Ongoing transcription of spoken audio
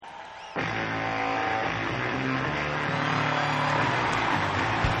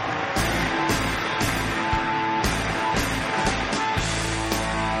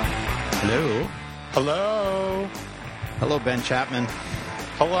Hello. Hello. Hello, Ben Chapman.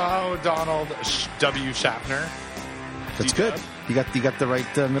 Hello, Donald W. Schaffner. That's good. You got the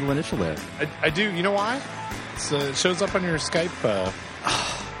right middle initial there. I do. You know why? It shows up on your Skype your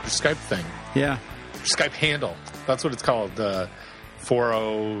Skype thing. Yeah. Skype handle. That's what it's called.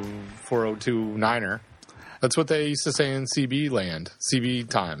 40229er. That's what they used to say in CB land. CB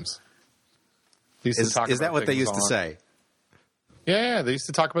times. Is that what they used to say? Yeah, they used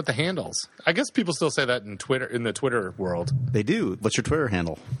to talk about the handles. I guess people still say that in the Twitter world. They do. What's your Twitter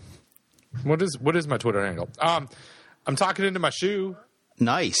handle? What is my Twitter handle? I'm talking into my shoe.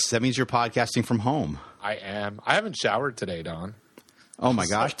 Nice. That means you're podcasting from home. I am. I haven't showered today, Don. Oh my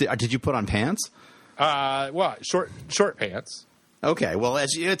gosh! Did you put on pants? Short pants. Okay. Well,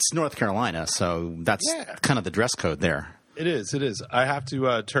 it's North Carolina, so that's kind of the dress code there. It is. It is. I have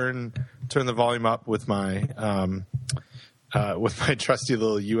to turn the volume up with my trusty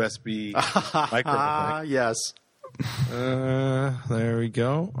little USB microphone. Yes. There we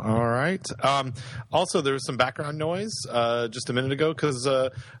go. All right. Also, there was some background noise just a minute ago because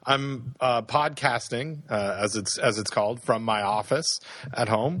I'm podcasting, as it's called, from my office at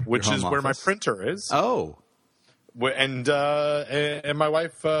home, which is where my printer is. Oh. And my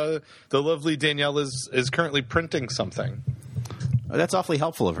wife, the lovely Danielle, is currently printing something. Oh, that's awfully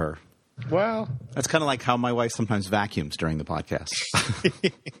helpful of her. Well, that's kind of like how my wife sometimes vacuums during the podcast.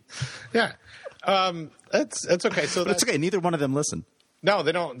 Yeah. It's okay. So but it's okay. Neither one of them listen. No,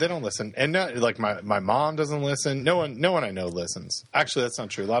 they don't listen. And like my mom doesn't listen. No one I know listens. Actually, that's not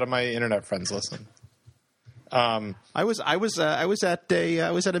true. A lot of my internet friends listen. I was at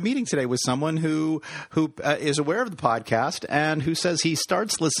a meeting today with someone who is aware of the podcast and who says he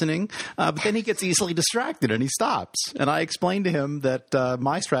starts listening, but then he gets easily distracted and he stops. And I explained to him that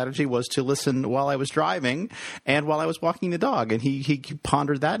my strategy was to listen while I was driving and while I was walking the dog. And he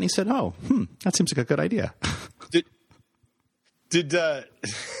pondered that and he said, "Oh, that seems like a good idea." Did I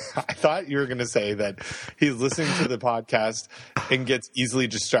thought you were going to say that he's listening to the podcast and gets easily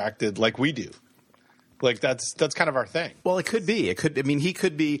distracted like we do. Like that's kind of our thing. Well, it could be. He could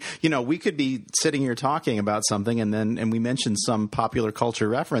be. We could be sitting here talking about something, and we mention some popular culture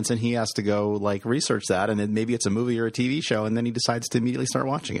reference, and he has to go like research that, and then maybe it's a movie or a TV show, and then he decides to immediately start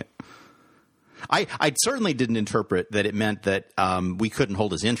watching it. I certainly didn't interpret that it meant that we couldn't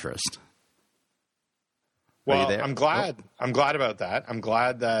hold his interest. Well, I'm glad. I'm glad about that. I'm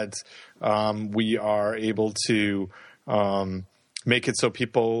glad that we are able to. Make it so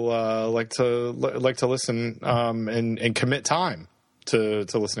people like to listen and commit time to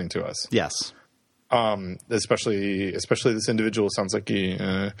listening to us. Yes. Especially this individual sounds like he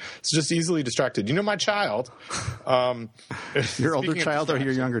is just easily distracted. You know, my child. Your older child or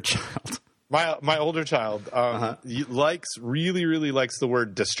your younger child? My older child really likes the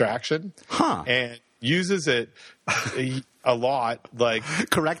word distraction. Huh. And uses it a lot. Like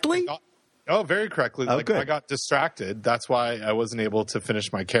correctly. Oh, very correctly. Oh, like good. I got distracted. That's why I wasn't able to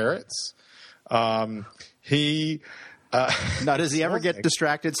finish my carrots. Now, does he ever get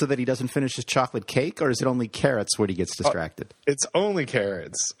distracted so that he doesn't finish his chocolate cake, or is it only carrots when he gets distracted? It's only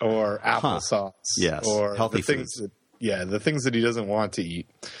carrots or applesauce. Yes, or healthy things foods. The things that he doesn't want to eat.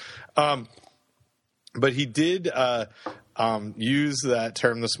 But he did use that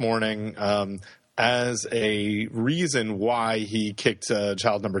term this morning as a reason why he kicked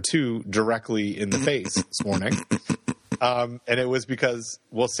child number 2 directly in the face this morning. And it was because,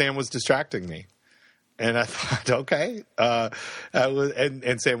 Sam was distracting me. And I thought, okay.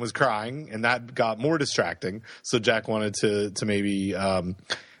 And Sam was crying, and that got more distracting. So Jack wanted to maybe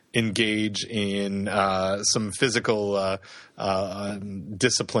engage in some physical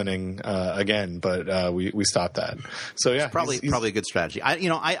disciplining again, but we stopped that. So yeah, probably a good strategy.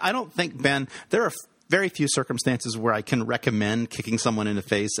 I don't think, Ben, there are very few circumstances where I can recommend kicking someone in the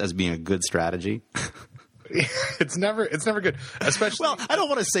face as being a good strategy. It's never good, especially. Well, I don't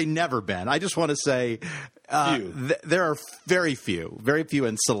want to say never, Ben. I just want to say there are very few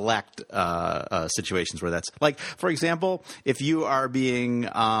and select situations where that's like, for example, if you are being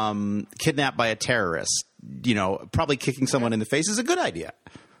kidnapped by a terrorist, probably kicking someone in the face is a good idea.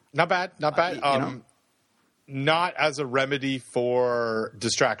 Not bad. Not as a remedy for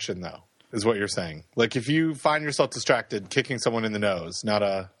distraction, though. Is what you're saying. Like if you find yourself distracted, kicking someone in the nose,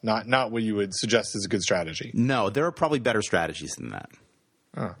 not what you would suggest is a good strategy. No, there are probably better strategies than that.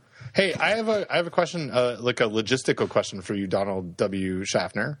 Oh. Hey, I have a question, like a logistical question for you, Donald W.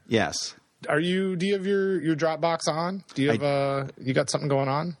 Schaffner. Yes. Do you have your Dropbox on? Do you have you got something going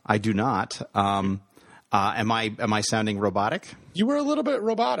on? I do not. Am I sounding robotic? You were a little bit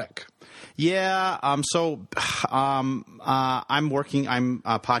robotic. Yeah. I'm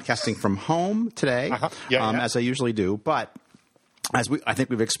podcasting from home today, as I usually do. But I think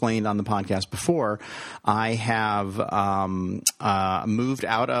we've explained on the podcast before, I have moved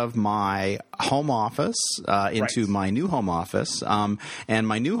out of my home office into my new home office, and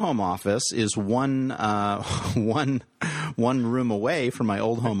my new home office is one room away from my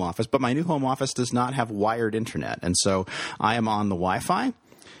old home office. But my new home office does not have wired internet, and so I am on the Wi-Fi.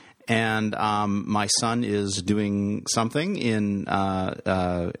 And my son is doing something in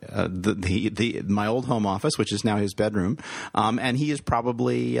my old home office, which is now his bedroom, and he is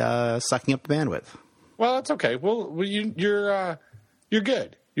probably sucking up the bandwidth. Well, that's okay. You're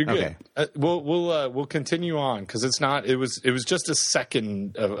good. You're good. Okay. We'll continue on because it's not. It was just a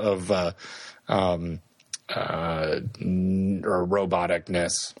second of or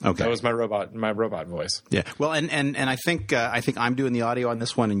roboticness. Okay, that was my robot voice. Yeah. Well, and I think I'm doing the audio on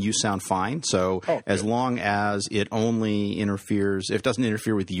this one, and you sound fine. So as long as it only interferes, if it doesn't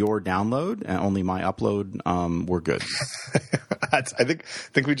interfere with your download and only my upload, we're good. I think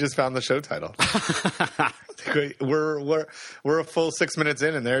we just found the show title. We're a full 6 minutes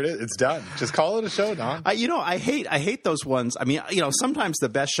in, and there it is. It's done. Just call it a show, Don. I hate those ones. I mean, sometimes the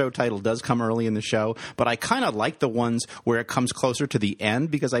best show title does come early in the show, but I kind of like the ones where it comes closer to the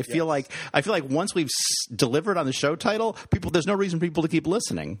end because I feel like once we've delivered on the show title, there's no reason for people to keep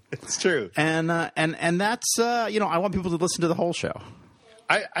listening. It's true, and that's I want people to listen to the whole show.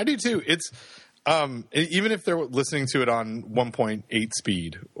 I do too. It's. Even if they're listening to it on 1.8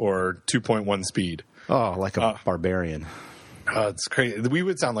 speed or 2.1 speed. Oh, like a barbarian. It's crazy. We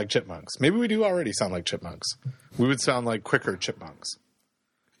would sound like chipmunks. Maybe we do already sound like chipmunks. We would sound like quicker chipmunks.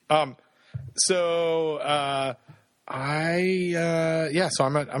 So I'm at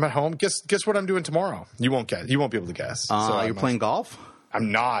home. Guess what I'm doing tomorrow? You won't be able to guess. You're playing golf?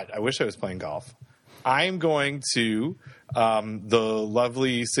 I'm not. I wish I was playing golf. I'm going to the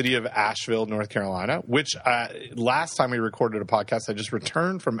lovely city of Asheville, North Carolina, which last time we recorded a podcast, I just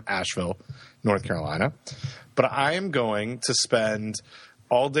returned from Asheville, North Carolina. But I am going to spend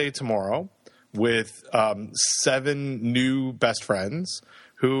all day tomorrow with 7 new best friends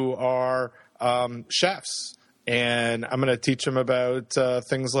who are chefs. And I'm going to teach them about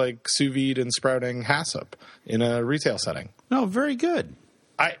things like sous vide and sprouting HACCP in a retail setting. Oh, very good.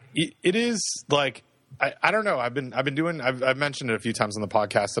 It is like... I don't know. I've mentioned it a few times on the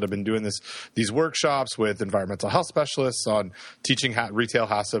podcast that I've been doing these workshops with environmental health specialists on teaching retail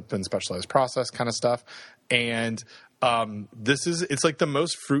HACCP and specialized process kind of stuff. And it's like the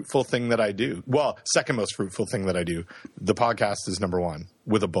most fruitful thing that I do. Well, second most fruitful thing that I do. The podcast is number 1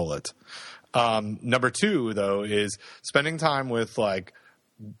 with a bullet. Number 2 though is spending time with like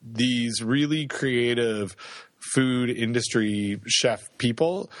these really creative food industry chef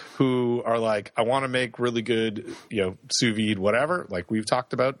people who are like, I want to make really good, sous vide, whatever, like we've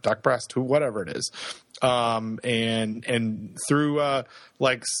talked about, duck breast, whatever it is. And through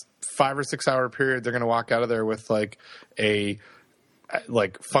like 5 or 6 hour period, they're going to walk out of there with like a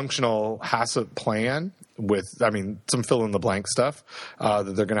functional HACCP plan with, some fill in the blank stuff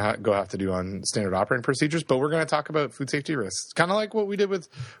that they're going to have to do on standard operating procedures. But we're going to talk about food safety risks, kind of like what we did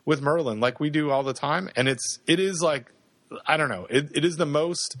with Merlin, like we do all the time. And it is like, I don't know, it is the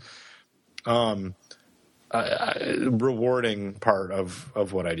most rewarding part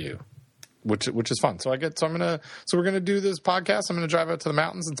of what I do. Which is fun. So we're gonna do this podcast. I'm gonna drive out to the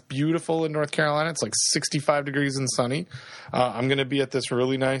mountains. It's beautiful in North Carolina. It's like 65 degrees and sunny. I'm gonna be at this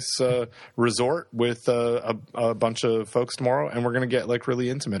really nice resort with a bunch of folks tomorrow, and we're gonna get like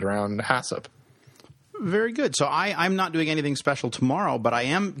really intimate around HACCP. Very good. So I'm not doing anything special tomorrow, but I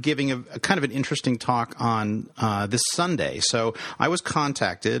am giving a kind of an interesting talk on this Sunday. So I was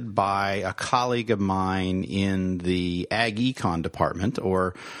contacted by a colleague of mine in the Ag Econ department,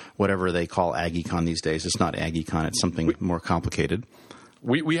 or whatever they call Ag Econ these days. It's not Ag Econ. It's something more complicated.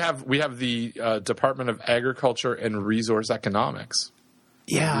 We have the Department of Agriculture and Resource Economics.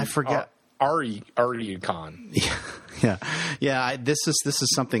 Yeah, I forget. Econ. Yeah. This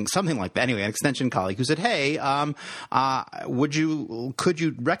is something like that. Anyway, an extension colleague who said, "Hey, could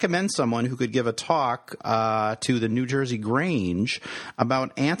you recommend someone who could give a talk to the New Jersey Grange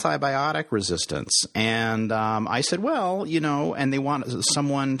about antibiotic resistance?" And I said, "Well, and they want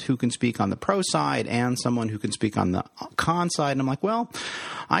someone who can speak on the pro side and someone who can speak on the con side." And I'm like, "Well,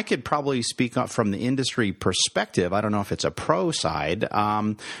 I could probably speak up from the industry perspective. I don't know if it's a pro side."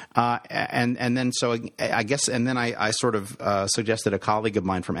 And then so I guess, and then I I sort of suggested a colleague of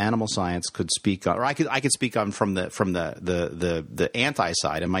mine from animal science could speak on, or I could speak on from the anti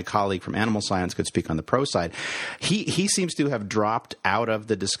side, and my colleague from animal science could speak on the pro side. He seems to have dropped out of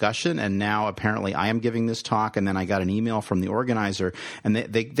the discussion, and now apparently I am giving this talk, and then I got an email from the organizer, and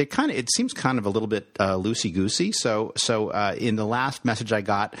they kind of, it seems kind of a little bit loosey goosey. So in the last message I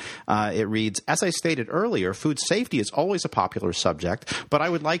got, it reads, as I stated earlier, food safety is always a popular subject, but I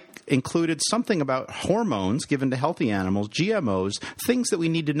would like included something about hormones given to healthy animals, GMOs, things that we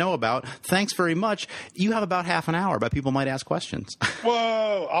need to know about. Thanks very much. You have about half an hour, but people might ask questions.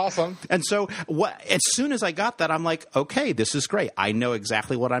 Whoa, awesome. And so as soon as I got that, I'm like, okay, this is great. I know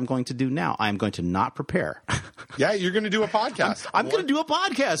exactly what I'm going to do now. I'm going to not prepare. Yeah, you're going to do a podcast. I'm going to do a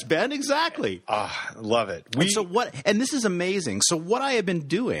podcast, Ben. Exactly. Love it. And this is amazing. So what I have been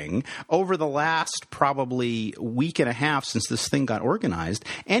doing over the last probably week and a half since this thing got organized,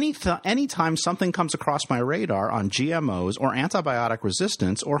 anytime something comes across my radar on GMOs or antibiotic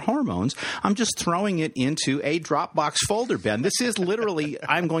resistance or hormones, I'm just throwing it into a Dropbox folder, Ben. This is literally,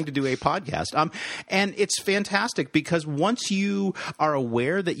 I'm going to do a podcast. And it's fantastic because once you are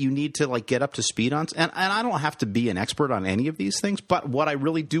aware that you need to like get up to speed on, and I don't have to be an expert on any of these things, but what I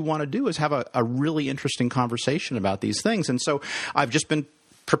really do want to do is have a really interesting conversation about these things. And so I've just been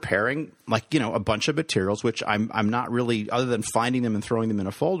preparing a bunch of materials, which I'm not really, other than finding them and throwing them in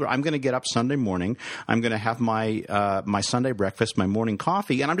a folder. I'm going to get up Sunday morning. I'm going to have my my Sunday breakfast, my morning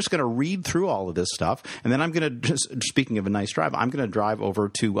coffee, and I'm just going to read through all of this stuff. And then I'm going to, speaking of a nice drive, I'm going to drive over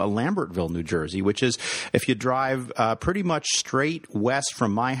to Lambertville, New Jersey, which is, if you drive pretty much straight west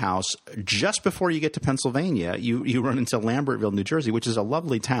from my house, just before you get to Pennsylvania, you run into Lambertville, New Jersey, which is a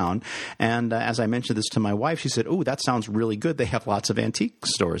lovely town. And as I mentioned this to my wife, she said, "Oh, that sounds really good. They have lots of antique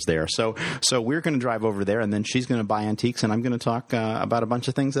stores there." So we're going to drive over there, and then she's going to buy antiques, and I'm going to talk about a bunch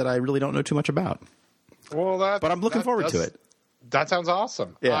of things that I really don't know too much about. Well, but I'm looking forward to it. That sounds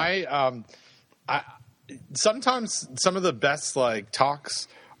awesome. Yeah. I sometimes some of the best talks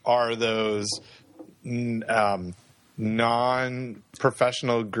are those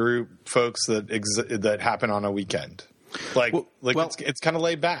non-professional group folks that happen on a weekend. It's kind of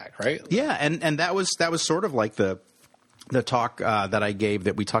laid back, right? Yeah, and that was sort of like the talk that I gave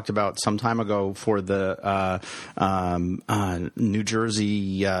that we talked about some time ago for the New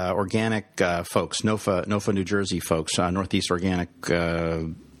Jersey organic folks, NOFA New Jersey folks, Northeast Organic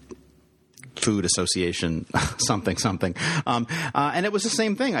Food Association, something. And it was the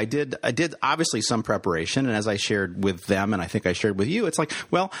same thing. I did obviously some preparation, and as I shared with them, and I think I shared with you, it's like,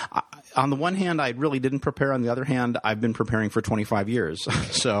 well, on the one hand, I really didn't prepare. On the other hand, I've been preparing for 25 years.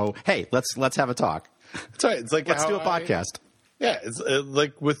 So, hey, let's have a talk. That's right. It's like let's do a podcast. It's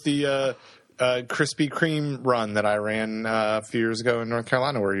like with the Krispy Kreme run that I ran a few years ago in North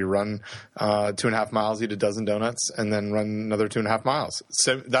Carolina, where you run 2.5 miles, eat a dozen donuts, and then run another 2.5 miles.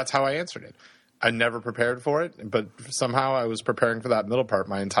 So that's how I answered it. I never prepared for it, but somehow I was preparing for that middle part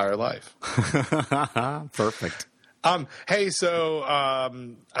my entire life. Perfect. Hey, so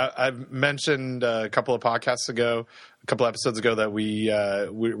I've mentioned a couple of episodes ago that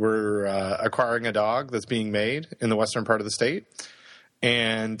we're acquiring a dog that's being made in the western part of the state,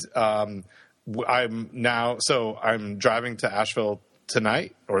 and I'm driving to Asheville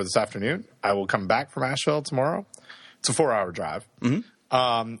tonight or this afternoon. I will come back from Asheville tomorrow. It's a 4-hour drive, and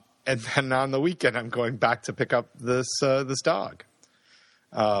then on the weekend I'm going back to pick up this dog.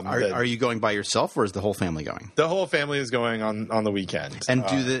 Are you going by yourself, or is the whole family going? The whole family is going on the weekend. And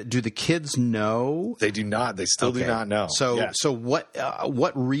do the kids know? They do not. They still do not know. So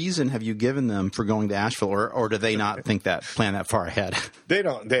what reason have you given them for going to Asheville, or do they not plan that far ahead? They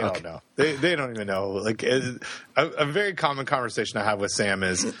don't know. They don't even know. Like a very common conversation I have with Sam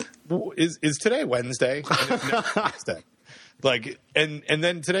is today Wednesday? No, Wednesday. And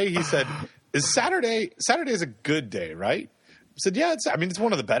then today he said, "Is Saturday? Saturday's a good day, right?" I said, "Yeah, it's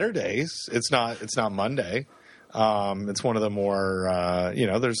one of the better days. It's not Monday. It's one of the more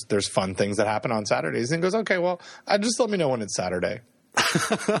there's fun things that happen on Saturdays." And he goes, "Okay, well, just let me know when it's Saturday."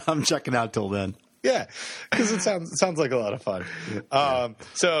 I'm checking out till then. Yeah, because it sounds like a lot of fun.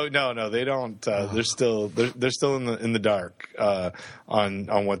 So no, they don't. They're still in the dark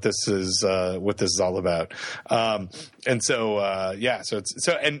on what this is all about. And so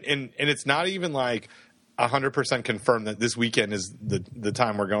it's not even like 100% confirmed that this weekend is the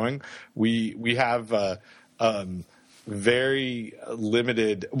time we're going. We have very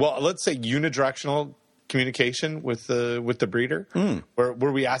limited, well, let's say unidirectional communication with the breeder, where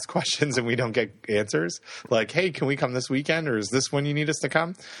we ask questions and we don't get answers. Like, hey, can we come this weekend, or is this when you need us to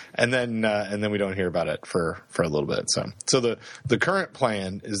come? And then we don't hear about it for a little bit. So the current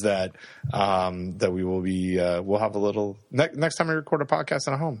plan is that we will be we'll have a little next time we record a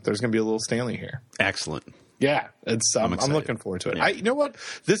podcast at home. There's going to be a little Stanley here. Excellent. Yeah, I'm looking forward to it. Yeah. You know what?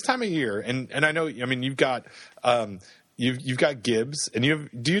 This time of year, and I know, I mean, you've got you've got Gibbs, and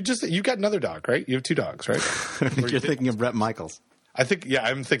you've got another dog, right? You have 2 dogs, right? You're thinking of Bret Michaels. I think, yeah,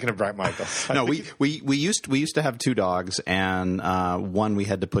 I'm thinking of Bret Michaels. No, we used to have 2 dogs, and one we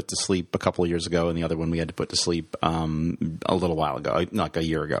had to put to sleep a couple of years ago, and the other one we had to put to sleep a little while ago, like a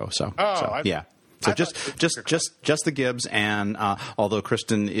year ago. Yeah. So just the Gibbs, and although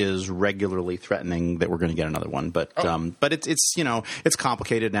Kristen is regularly threatening that we're going to get another one, but it's it's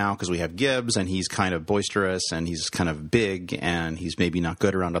complicated now because we have Gibbs, and he's kind of boisterous, and he's kind of big, and he's maybe not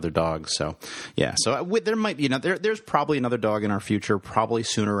good around other dogs. So yeah, so there might be there's probably another dog in our future, probably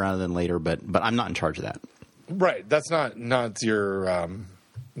sooner rather than later, but I'm not in charge of that. Right, that's not your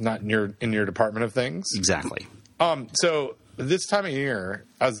not in your department of things. Exactly. So. This time of year,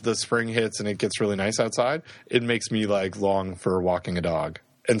 as the spring hits and it gets really nice outside, it makes me like long for walking a dog.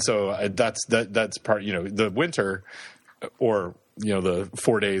 And so that's part, the winter or, the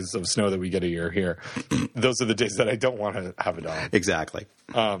 4 days of snow that we get a year here. Those are the days that I don't want to have a dog. Exactly.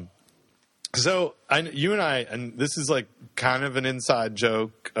 So you and I, and this is like kind of an inside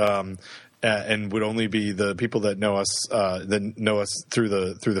joke, and would only be the people that know us through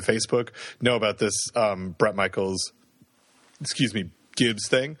the Facebook know about this, Bret Michaels, Gibbs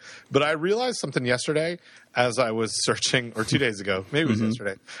thing. But I realized something yesterday as I was searching, or 2 days ago, maybe it was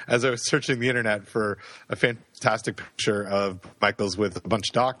yesterday, as I was searching the internet for a fantastic picture of Michaels with a bunch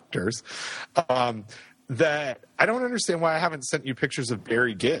of doctors, that I don't understand why I haven't sent you pictures of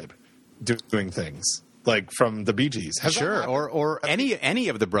Barry Gibb doing things. Like from the Bee Gees. Sure, or any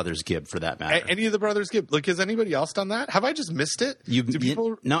of the brothers Gibb for that matter. Any of the brothers Gibb. Like, has anybody else done that? Have I just missed it?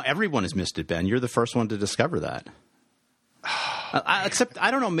 No, everyone has missed it, Ben. You're the first one to discover that. Except,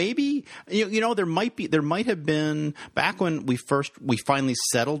 I don't know, maybe there might have been back when we finally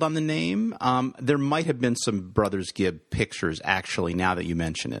settled on the name. There might have been some Brothers Gibb pictures actually. Now that you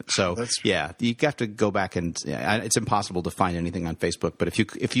mention it, so yeah, you have to go back and it's impossible to find anything on Facebook. But if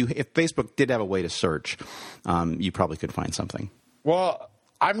Facebook did have a way to search, you probably could find something. Well,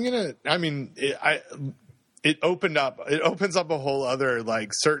 it opens up a whole other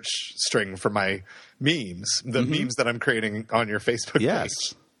like search string for my memes, the memes that I'm creating on your Facebook page.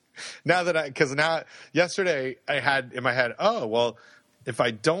 Yes. Now yesterday I had in my head, oh, well, if I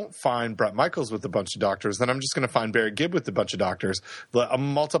don't find Bret Michaels with a bunch of doctors, then I'm just going to find Barry Gibb with a bunch of doctors. I'll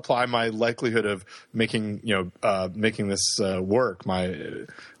multiply my likelihood of making this work, my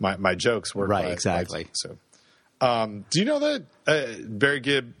jokes work. Right, exactly. So. Do you know that Barry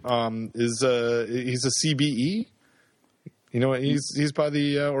Gibb he's a CBE? You know what? He's by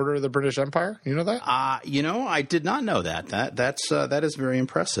the Order of the British Empire. You know that? I did not know that. That is very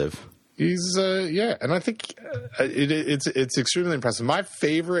impressive. He's and I think it's extremely impressive. My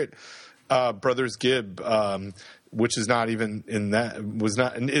favorite Brothers Gibb, which is not even in that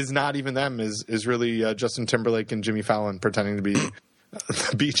is not even them, is really Justin Timberlake and Jimmy Fallon pretending to be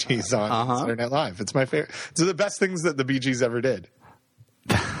the Bee Gees on Saturday Night Live. It's my favorite. It's the best things that the Bee Gees ever did.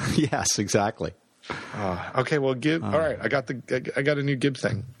 Yes, exactly. Okay, well, Gibb. All right, I got a new Gibb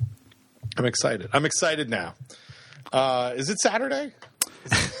thing. I'm excited. I'm excited now. Is it Saturday?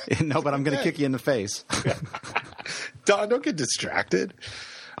 No, but I'm going to kick you in the face. Don, don't get distracted.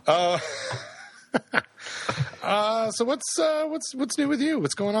 So what's new with you?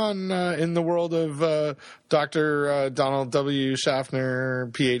 What's going on in the world of Dr. Donald W. Schaffner,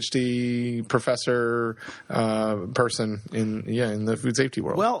 PhD, professor, person in the food safety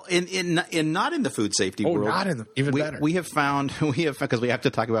world? Well, in not in the food safety world. Not in even better. We have found because we have to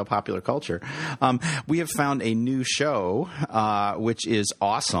talk about popular culture. We have found a new show which is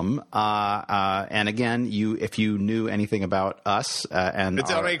awesome. And again, if you knew anything about us and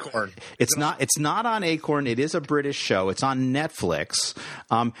it's on Acorn. It's not on Acorn. It is a British show. It's on Netflix,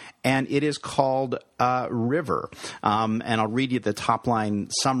 and it is called River. And I'll read you the top line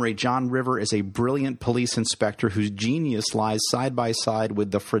summary. John River is a brilliant police inspector whose genius lies side by side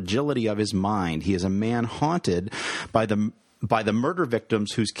with the fragility of his mind. He is a man haunted by the murder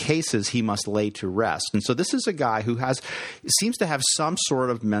victims whose cases he must lay to rest. And so this is a guy who seems to have some sort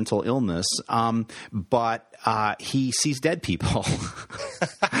of mental illness, but he sees dead people.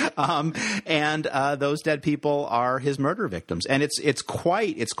 And those dead people are his murder victims. And it's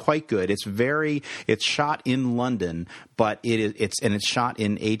quite good. It's shot in London, but it's shot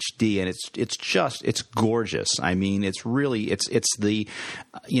in HD, and it's gorgeous. I mean, it's the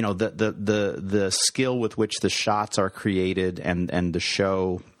the skill with which the shots are created and the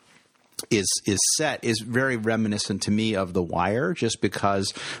show is set is very reminiscent to me of The Wire, just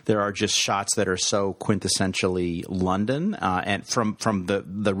because there are just shots that are so quintessentially London, and from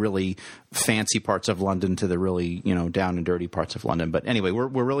the really fancy parts of London to the really down and dirty parts of London. But anyway, we're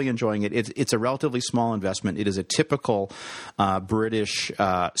really enjoying it. It's a relatively small investment. It is a typical British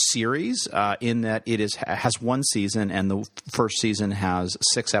series in that it has one season, and the first season has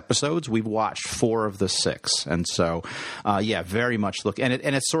 6 episodes. We've watched 4 of the 6, and so very much and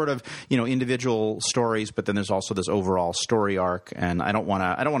it's sort of individual stories, but then there's also this overall story arc. And I don't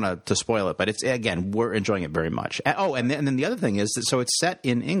want to spoil it, but it's, again, we're enjoying it very much. And then the other thing is that so it's set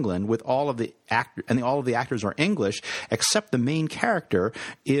in England with all of the actors are English, except the main character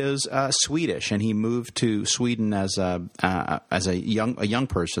is Swedish, and he moved to Sweden as a young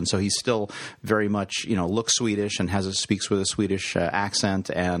person, so he's still very much looks Swedish and speaks with a Swedish accent,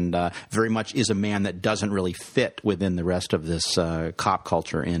 and very much is a man that doesn't really fit within the rest of this cop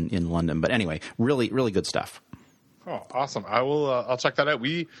culture in London. But anyway, really, really good stuff. Oh, awesome! I'll check that out.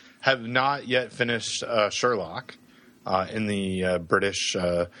 We have not yet finished Sherlock. In the British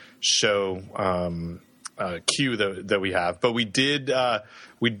show queue that we have, but we did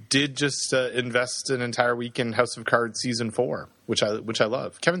just invest an entire week in House of Cards season 4, which I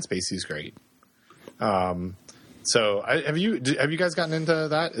love. Kevin Spacey's great. So have you guys gotten into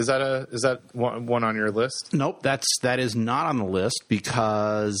that? Is that one on your list? Nope, that is not on the list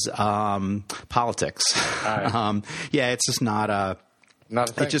because politics. It's just not a. Not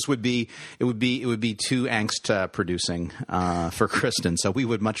a thing. It would be too angst producing for Kristen. So we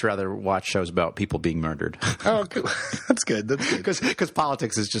would much rather watch shows about people being murdered. Oh, cool. That's good. Because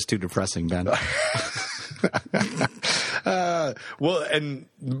politics is just too depressing, Ben. Well, and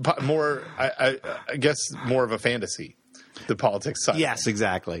more, I guess, more of a fantasy. The politics side. Yes,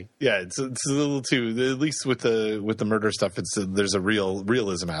 exactly. Yeah, it's a little too. At least with the murder stuff, there's a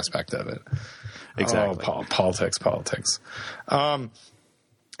realism aspect of it. Exactly. Oh, politics.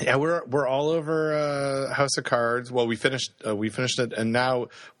 Yeah, we're all over House of Cards. Well, we finished it, and now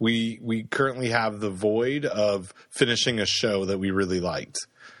we currently have the void of finishing a show that we really liked.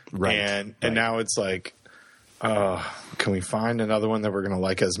 Right. And now it's like, can we find another one that we're going to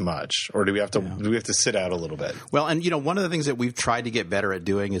like as much, or do we have to sit out a little bit? Well, and one of the things that we've tried to get better at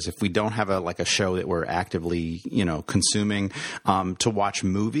doing is if we don't have a show that we're actively consuming, to watch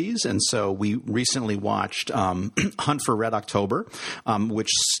movies. And so we recently watched Hunt for Red October, which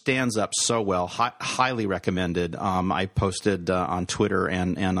stands up so well, highly recommended. I posted on Twitter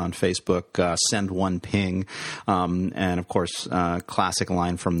and on Facebook, send one ping, and of course, classic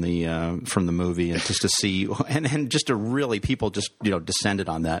line from the movie, and just to see and just to really people just descended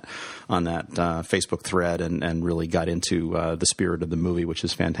on that Facebook thread and really got into the spirit of the movie, which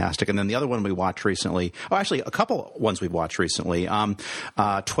is fantastic. And then the other one we watched recently, actually a couple ones we've watched recently,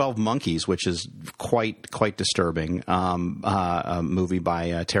 12 Monkeys, which is quite disturbing, a movie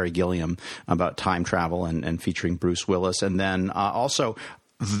by Terry Gilliam about time travel and featuring Bruce Willis, and then also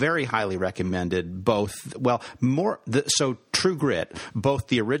very highly recommended True Grit, both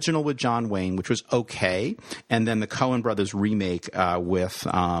the original with John Wayne, which was okay, and then the Coen Brothers remake with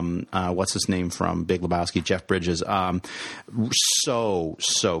what's his name from Big Lebowski, Jeff Bridges.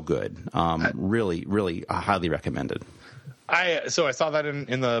 So good. Really, really highly recommended. I saw that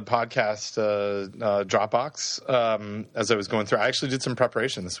in the podcast Dropbox as I was going through. I actually did some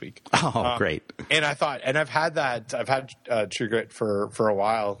preparation this week. Oh, great! And I thought, and I've had True Grit for a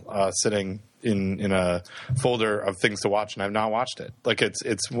while, sitting in a folder of things to watch, and I've not watched it. Like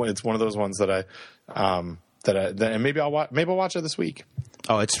it's one of those ones that and maybe I'll watch it this week.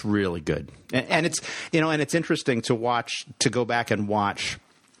 Oh, it's really good, and it's and it's interesting to go back and watch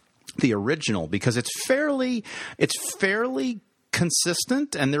the original, because it's fairly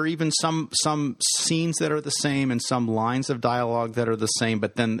consistent, and there are even some scenes that are the same and some lines of dialogue that are the same.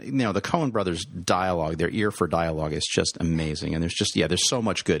 But then the Coen Brothers dialogue, their ear for dialogue is just amazing, and there's so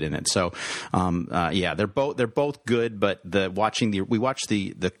much good in it. So they're both good. But we watched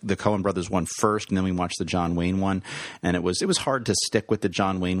the Coen Brothers one first, and then we watched the John Wayne one, and it was hard to stick with the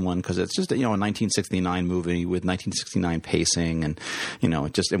John Wayne one because it's just a 1969 movie with 1969 pacing, and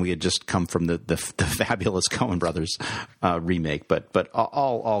and we had just come from the fabulous Coen Brothers remake. But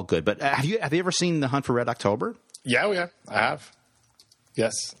all good. But have you ever seen The Hunt for Red October? Yeah, I have.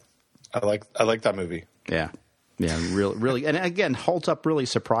 Yes, I like that movie. Yeah. Yeah, really, and again, holds up really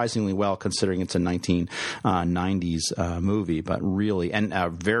surprisingly well considering it's a 1990s movie. But really, and a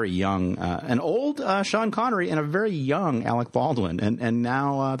very young, an old Sean Connery and a very young Alec Baldwin, and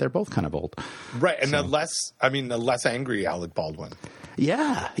now they're both kind of old, right? And a less angry Alec Baldwin.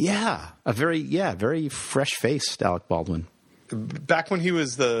 Yeah, a very fresh faced Alec Baldwin. Back when he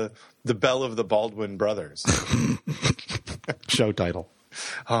was the Belle of the Baldwin brothers. Show title.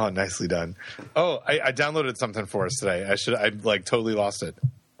 Oh, nicely done. Oh, I downloaded something for us today. I totally lost it.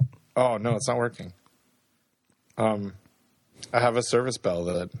 Oh no, it's not working. I have a service bell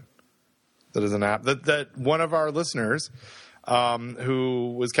that is an app that one of our listeners,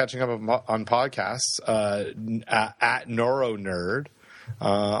 who was catching up on podcasts, at NeuroNerd,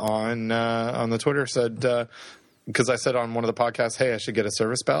 on the Twitter said, because I said on one of the podcasts, hey, I should get a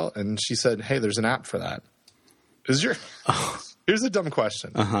service bell, and she said, hey, there's an app for that. Here's a dumb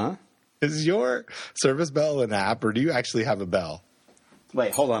question. Is your service bell an app, or do you actually have a bell?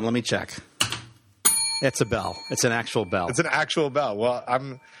 Wait, hold on. Let me check. It's a bell. It's an actual bell. It's an actual bell. Well,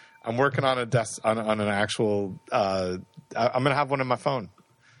 I'm working on an actual. I'm going to have one on my phone.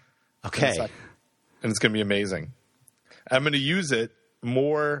 Okay. And it's going to be amazing. I'm going to use it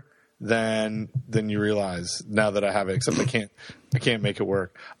more than you realize now that I have it. Except I can't make it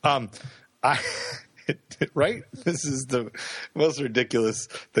work. Right? This is the most ridiculous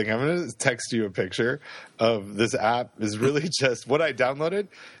thing. I'm going to text you a picture of this app. Is really just what I downloaded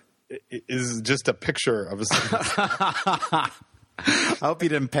is just a picture of a service. I hope you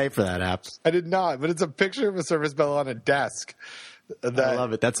didn't pay for that app. I did not, but it's a picture of a service bell on a desk. I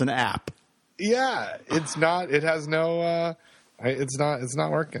love it. That's an app. Yeah, it's not. It has no. It's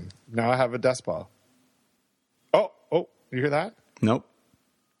not working. Now I have a desk bell. Oh, you hear that? Nope.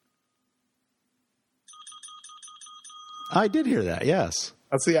 I did hear that, yes.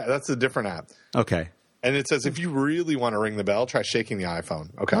 That's a different app. Okay. And it says if you really want to ring the bell, try shaking the iPhone.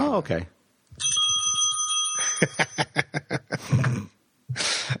 Okay. Oh, okay.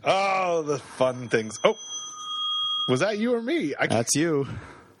 Oh, the fun things. Oh, was that you or me? That's you.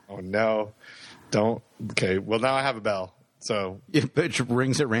 Oh, no. Don't. Okay, well, now I have a bell. So it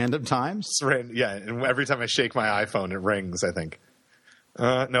rings at random times? Yeah, and every time I shake my iPhone, it rings, I think.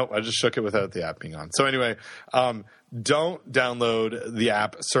 No, I just shook it without the app being on. So anyway, don't download the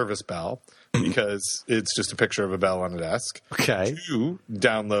app Service Bell because it's just a picture of a bell on a desk. Okay. 2,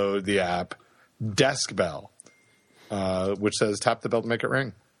 download the app Desk Bell, which says tap the bell to make it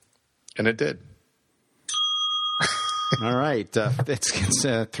ring. And it did. All right. It's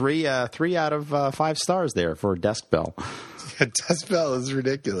 3 out of 5 stars there for Desk Bell. Yeah, Desk Bell is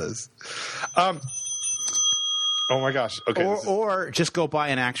ridiculous. Oh my gosh! Okay, or just go buy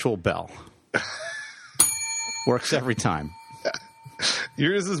an actual bell. Works every time.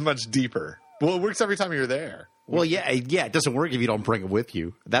 Yours is much deeper. Well, it works every time you're there. Well, yeah. It doesn't work if you don't bring it with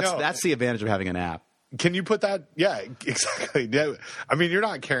you. That's the advantage of having an app. Can you put that? Yeah, exactly. Yeah. I mean, you're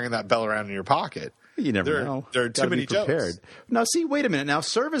not carrying that bell around in your pocket. You never know. There are too many jokes. Now, see, wait a minute. Now,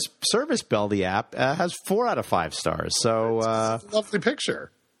 Service Bell, the app, has 4 out of 5 stars. So, it's a lovely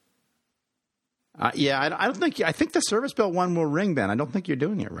picture. Yeah, I don't think. I think the Service Bell one will ring, Ben. I don't think you're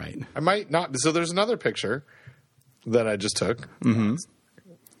doing it right. I might not. So there's another picture that I just took. Mm-hmm.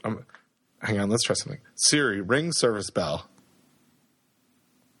 Hang on, let's try something. Siri, ring Service Bell.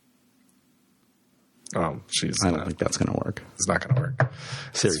 Oh, jeez. I don't think that's going to work. It's not going to work.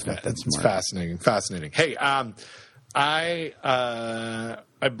 Siri's not that smart. It's fascinating. Hey, I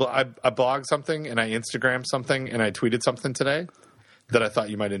blogged something and I Instagrammed something and I tweeted something today that I thought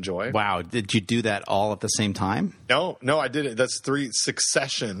you might enjoy. Wow. Did you do that all at the same time? No, I did it. That's 3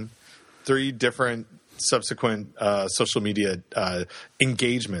 different subsequent social media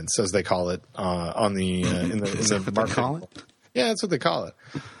engagements, as they call it, on the in the what they call it? Yeah, that's what they call it.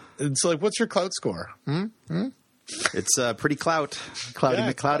 It's like, what's your clout score? It's pretty cloudy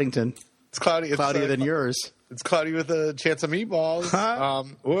McCloudington. It's cloudy. It's cloudier than yours. It's cloudy with a chance of meatballs.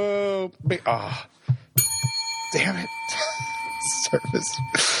 Whoa! Damn it!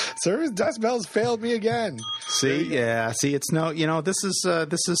 Service Desk Bells failed me again. See, it's no, this is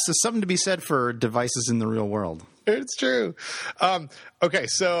something to be said for devices in the real world. It's true. Okay,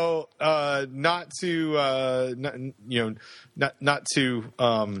 so not to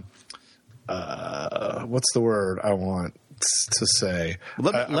what's the word I want to say?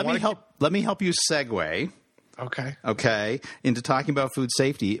 Let me help you segue. Okay. Into talking about food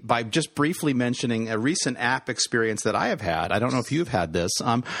safety by just briefly mentioning a recent app experience that I have had. I don't know if you've had this.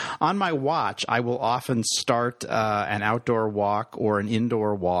 On my watch, I will often start an outdoor walk or an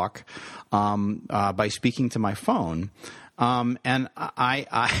indoor walk by speaking to my phone. And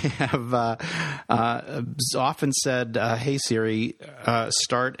I have often said, "Hey Siri,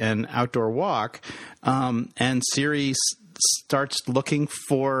 start an outdoor walk," and Siri starts looking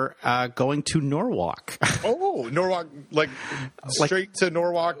for going to Norwalk. Oh, Norwalk, like straight to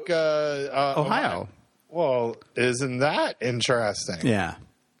Norwalk, Ohio. Well, isn't that interesting? Yeah.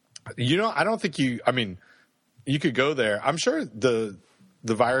 I don't think you could go there. I'm sure the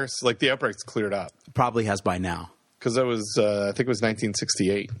virus, like the outbreak's cleared up. Probably has by now. Because I think it was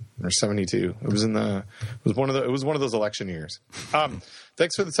 1968 or 72. It was one of those election years.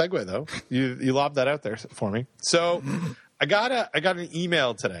 Thanks for the segue though. You lobbed that out there for me. So I got an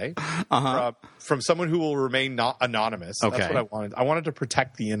email today from someone who will remain not anonymous. Okay. That's what I wanted. I wanted to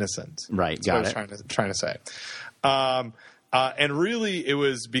protect the innocent. Right. That's Got what it. I was trying to say. And really, it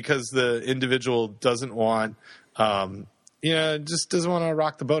was because the individual doesn't want, just doesn't want to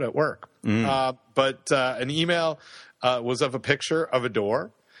rock the boat at work. But an email was of a picture of a door,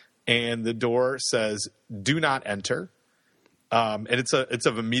 and the door says "Do not enter." And it's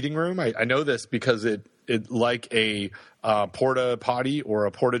of a meeting room. I know this because it like a porta potty or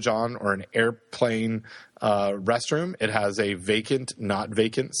a porta john or an airplane restroom. It has a vacant, not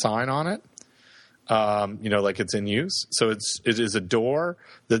vacant sign on it. Like it's in use. So it is a door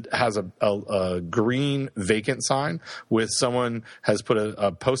that has a green vacant sign with someone has put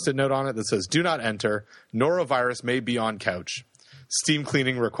a Post-it note on it that says, "Do not enter. Norovirus may be on couch. Steam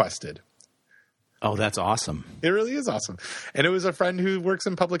cleaning requested." Oh, that's awesome. It really is awesome. And it was a friend who works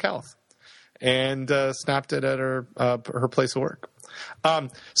in public health and snapped it at her place of work.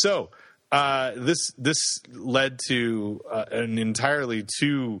 This led to an entirely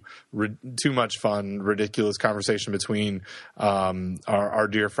too much fun, ridiculous conversation between our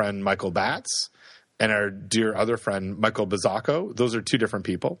dear friend Michael Batts and our dear other friend Michael Bazzacco. Those are two different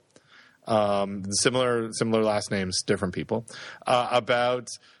people, similar last names, different people, about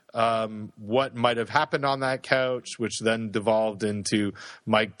what might have happened on that couch, which then devolved into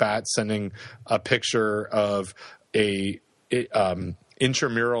Mike Batts sending a picture of a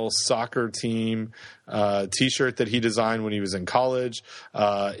intramural soccer team T-shirt that he designed when he was in college.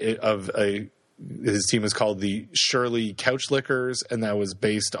 His team was called the Shirley Couch Lickers, and that was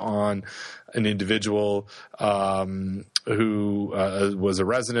based on an individual who was a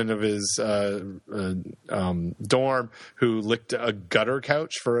resident of his dorm who licked a gutter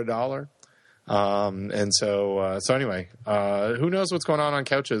couch for $1. So anyway, who knows what's going on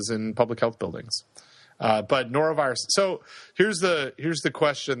couches in public health buildings? But norovirus. So here's the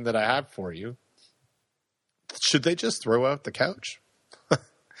question that I have for you. Should they just throw out the couch?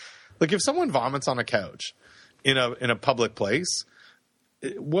 Like if someone vomits on a couch in a public place,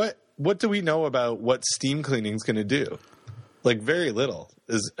 what do we know about what steam cleaning is going to do? Like very little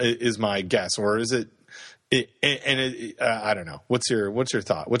is my guess, or is it? I don't know. What's your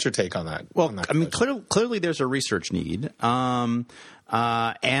thought? What's your take on that? Well, I mean, clearly there's a research need. And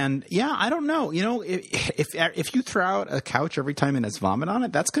yeah, I don't know. If you throw out a couch every time it has vomit on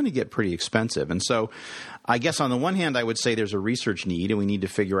it, that's going to get pretty expensive. And so I guess on the one hand, I would say there's a research need and we need to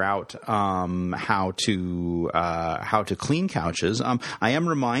figure out how to clean couches. I am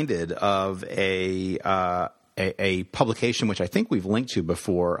reminded of a publication, which I think we've linked to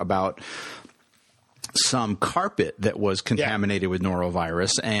before, about some carpet that was contaminated with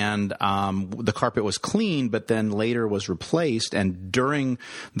norovirus, and the carpet was cleaned, but then later was replaced. And during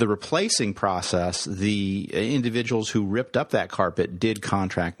the replacing process, the individuals who ripped up that carpet did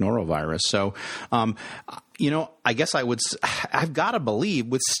contract norovirus. So, I guess I've got to believe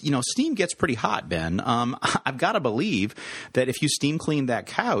with, steam gets pretty hot, Ben. I've got to believe that if you steam clean that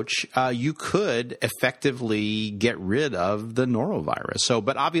couch, you could effectively get rid of the norovirus. So,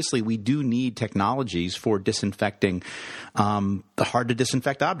 but obviously we do need technologies for disinfecting the hard to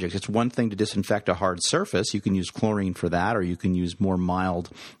disinfect objects. It's one thing to disinfect a hard surface. You can use chlorine for that, or you can use more mild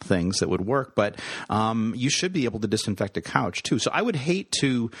things that would work. But you should be able to disinfect a couch too. So I would hate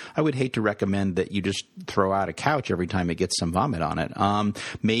to recommend that you just throw out a couch every time it gets some vomit on it.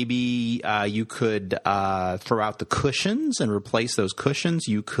 Maybe you could throw out the cushions and replace those cushions.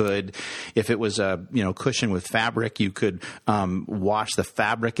 You could, if it was a cushion with fabric, you could wash the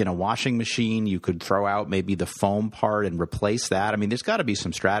fabric in a washing machine. You could throw out maybe the foam part and replace that. I mean, there's got to be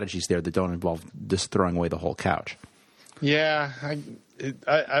some strategies there that don't involve just throwing away the whole couch. Yeah,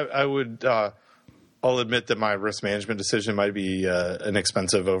 I would. I'll admit that my risk management decision might be an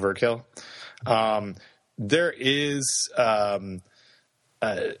expensive overkill. There is a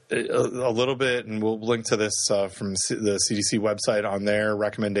little bit, and we'll link to this from the CDC website on their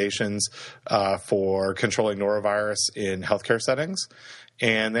recommendations for controlling norovirus in healthcare settings.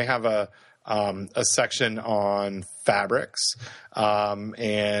 And they have a a section on fabrics,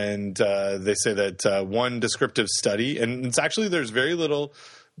 and they say that one descriptive study, and it's actually there's very little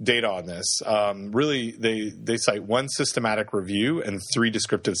data on this. Really, they cite one systematic review and 3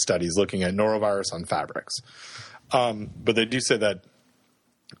 descriptive studies looking at norovirus on fabrics. But they do say that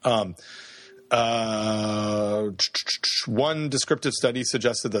one descriptive study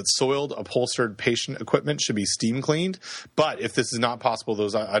suggested that soiled, upholstered patient equipment should be steam cleaned, but if this is not possible,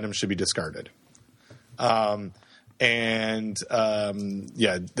 those items should be discarded. Citing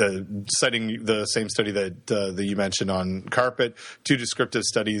the same study that you mentioned on carpet, 2 descriptive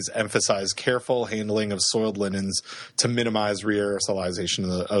studies emphasize careful handling of soiled linens to minimize re-aerosolization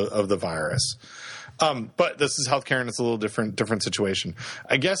of the virus. But this is healthcare, and it's a little different situation.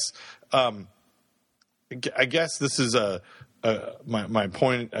 I guess this is my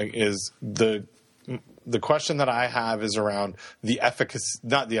point is the question that I have is around the efficacy,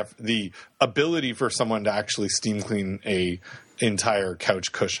 not the ability for someone to actually steam clean a entire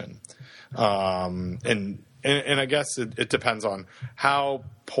couch cushion, and I guess it depends on how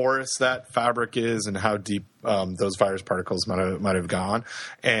porous that fabric is and how deep those virus particles might have gone,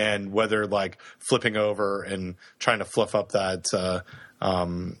 and whether like flipping over and trying to fluff up that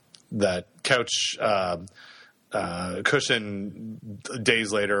couch cushion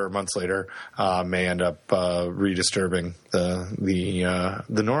days later or months later may end up redisturbing the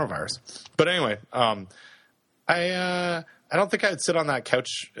norovirus. But anyway, I don't think I'd sit on that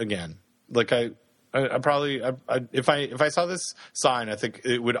couch again. Like I probably if I saw this sign, I think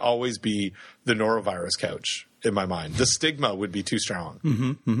it would always be the norovirus couch in my mind. The stigma would be too strong.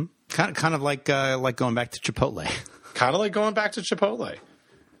 Mm-hmm, mm-hmm. Kind of like going back to Chipotle. Kind of like going back to Chipotle.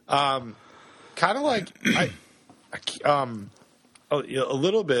 Kind of like a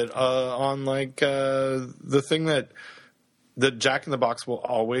little bit on like the thing that Jack in the Box will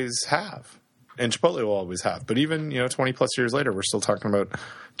always have, and Chipotle will always have. But even 20 plus years later, we're still talking about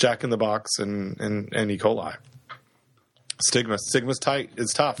Jack in the Box and E. coli. Stigma's tight.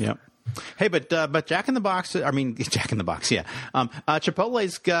 It's tough. Yep. Hey, but Jack in the Box. I mean, Jack in the Box. Yeah.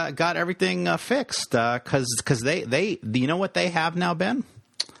 Chipotle's got everything fixed because they you know what they have now, Ben?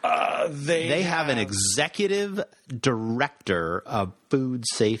 They have an executive director of food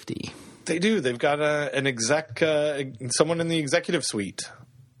safety. They do. They've got someone in the executive suite,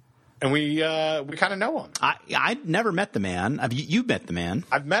 and we kind of know him. I'd never met the man. You met the man?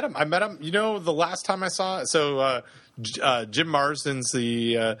 I've met him. The last time I saw Jim Marsden's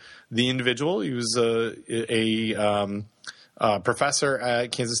the individual. He was a professor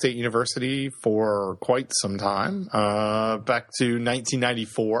at Kansas State University for quite some time, back to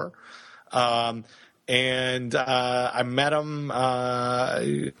 1994. And I met him.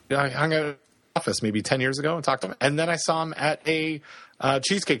 I hung out at the office maybe 10 years ago and talked to him. And then I saw him at a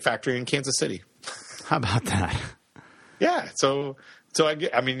cheesecake factory in Kansas City. How about that? Yeah. So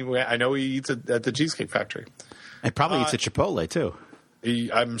I know he eats at the Cheesecake Factory. He probably eats at Chipotle too.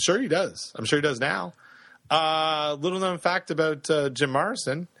 I'm sure he does. I'm sure he does now. Little known fact about Jim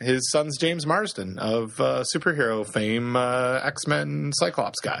Marsden: his son's James Marsden of superhero fame, X-Men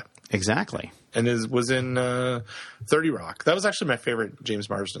Cyclops guy. And Exactly. was in 30 Rock. That was actually my favorite James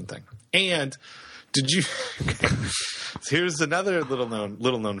Marsden thing. And did you? Here's another little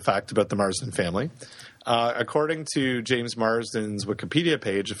known fact about the Marsden family. According to James Marsden's Wikipedia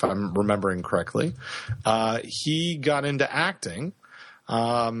page, if I'm remembering correctly, he got into acting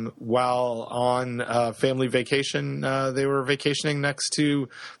while on family vacation. They were vacationing next to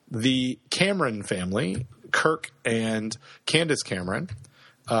the Cameron family, Kirk and Candace Cameron.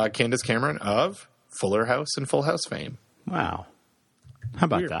 Candace Cameron of Fuller House and Full House fame. Wow. How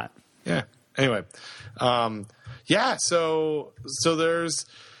about Weird. that? Yeah. Anyway, so there's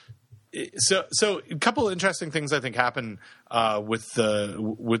so a couple of interesting things I think happen with the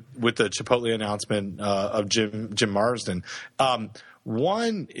Chipotle announcement of Jim Marsden.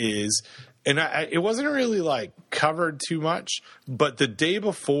 One is, and it wasn't really like covered too much, but the day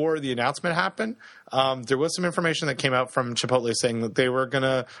before the announcement happened, there was some information that came out from Chipotle saying that they were going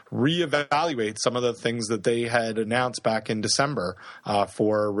to reevaluate some of the things that they had announced back in December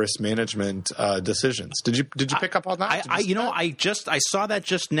for risk management decisions. Did you pick up on that? I saw that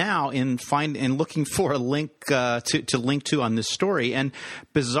just now in looking for a link to link to on this story, and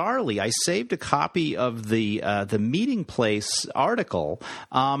bizarrely, I saved a copy of the Meeting Place article,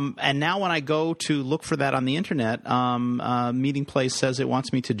 and now when I go to look for that on the internet, Meeting Place says it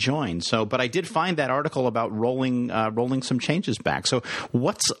wants me to join. So, but I did find that article about rolling some changes back. So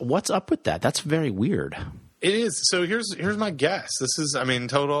what's up with that? That's very weird. It is. So here's my guess. This is,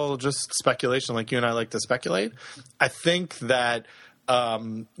 total just speculation, like you and I like to speculate. I think that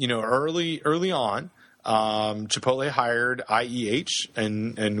early on, Chipotle hired IEH,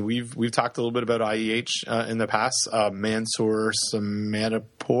 and we've talked a little bit about IEH in the past. Mansoor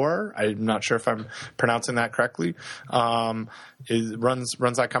Samanapour, I'm not sure if I'm pronouncing that correctly. Runs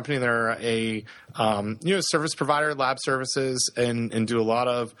that company. They're a service provider, lab services, and do a lot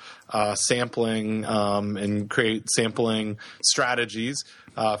of sampling and create sampling strategies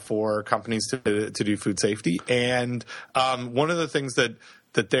for companies to do food safety. And one of the things that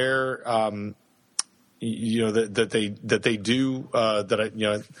they're that they do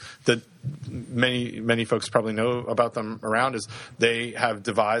that many folks probably know about them around is they have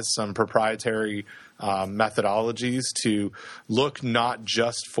devised some proprietary methodologies to look not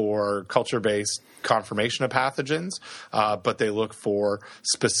just for culture-based confirmation of pathogens, but they look for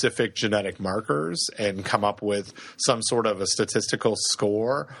specific genetic markers and come up with some sort of a statistical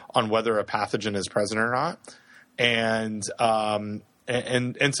score on whether a pathogen is present or not. And so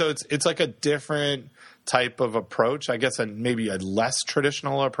it's like a different type of approach, I guess, maybe a less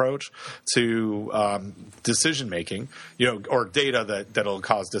traditional approach to decision making, or data that'll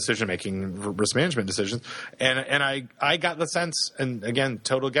cause decision making, risk management decisions. And I got the sense, and again,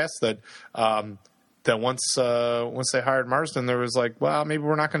 total guess, that once they hired Marsden, there was like, well, maybe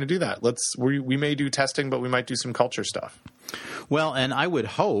we're not going to do that. We may do testing, but we might do some culture stuff. Well, and I would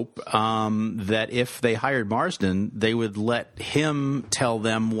hope that if they hired Marsden, they would let him tell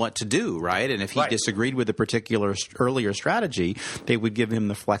them what to do, right? And if he disagreed with a particular earlier strategy, they would give him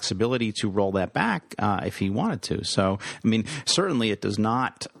the flexibility to roll that back if he wanted to. So, I mean, certainly it does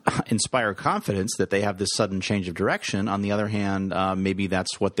not inspire confidence that they have this sudden change of direction. On the other hand, maybe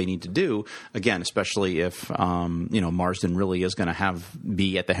that's what they need to do, again, especially if Marsden really is going to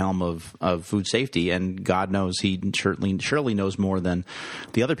be at the helm of food safety, and God knows he surely knows more than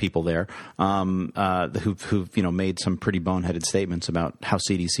the other people there who've made some pretty boneheaded statements about how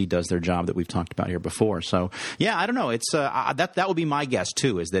CDC does their job that we've talked about here before. So yeah, I don't know. It's that would be my guess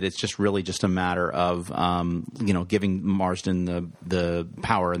too, is that it's just really just a matter of giving Marsden the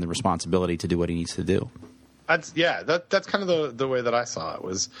power and the responsibility to do what he needs to do. That's kind of the way that I saw it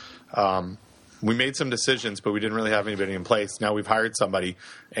was. We made some decisions, but we didn't really have anybody in place. Now we've hired somebody,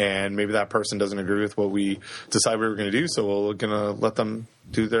 and maybe that person doesn't agree with what we decided we were going to do, so we're going to let them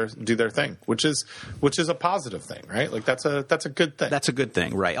do their thing, which is a positive thing, right? Like that's a good thing. That's a good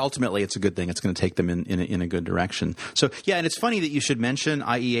thing, right? Ultimately, it's a good thing. It's going to take them in a good direction. So yeah, and it's funny that you should mention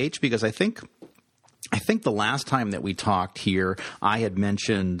IEH, because I think the last time that we talked here, I had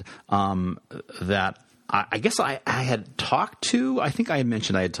mentioned that. I guess I had talked to – I think I had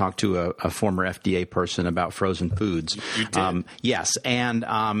mentioned I had talked to a former FDA person about frozen foods. You did? Yes. And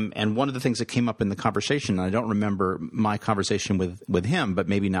one of the things that came up in the conversation, and I don't remember my conversation with him, but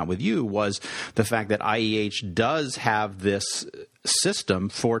maybe not with you, was the fact that IEH does have this system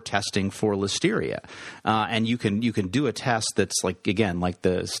for testing for listeria. And you can do a test that's like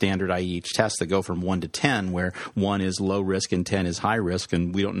the standard IEH tests that go from 1 to 10, where 1 is low risk and 10 is high risk,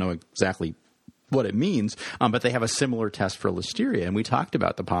 and we don't know exactly what it means, but they have a similar test for listeria. And we talked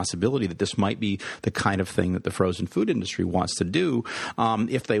about the possibility that this might be the kind of thing that the frozen food industry wants to do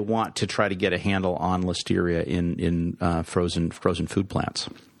if they want to try to get a handle on listeria in frozen food plants.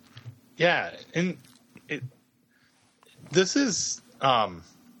 Yeah, and this is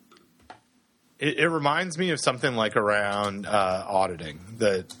it reminds me of something like around auditing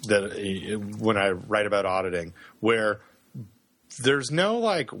that when I write about auditing, where there's no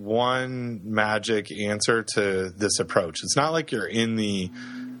like one magic answer to this approach. It's not like you're in the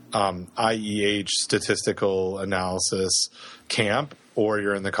IEH statistical analysis camp or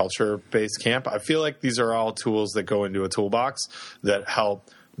you're in the culture-based camp. I feel like these are all tools that go into a toolbox that help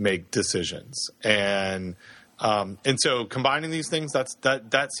make decisions. And so combining these things,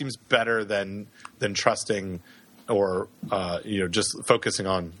 that seems better than trusting or just focusing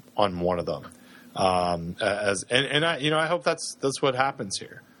on one of them. I hope that's what happens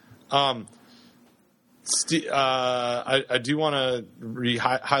here. I do want to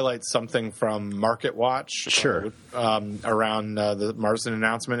highlight something from MarketWatch. Sure. Around the Marsden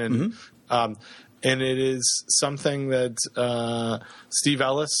announcement, and and it is something that Steve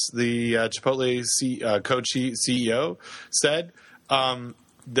Ellis, the Chipotle co-chief CEO, said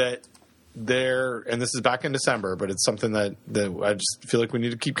that. And this is back in December, but it's something that I just feel like we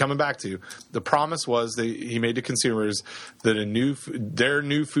need to keep coming back to. The promise was that he made to consumers that their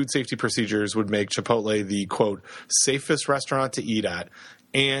new food safety procedures would make Chipotle the, quote, safest restaurant to eat at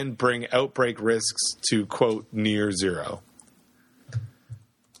and bring outbreak risks to, quote, near zero.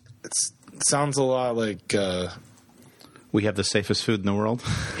 It sounds a lot like... we have the safest food in the world?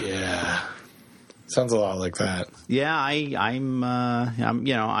 Yeah. Sounds a lot like that. Yeah, I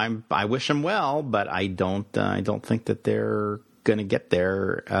wish them well, but I don't think that they're going to get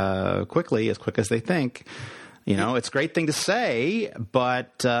there as quick as they think. It's a great thing to say,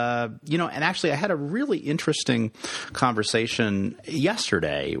 but, and actually I had a really interesting conversation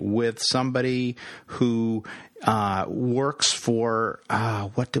yesterday with somebody who works for,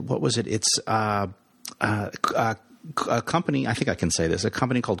 what was it? It's a company, I think I can say this, a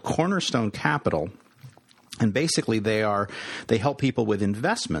company called Cornerstone Capital. And basically they help people with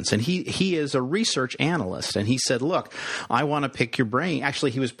investments. And he is a research analyst. And he said, look, I want to pick your brain.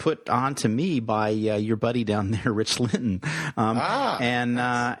 Actually, he was put on to me by your buddy down there, Rich Linton.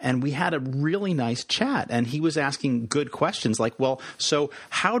 And we had a really nice chat. And he was asking good questions like, well, so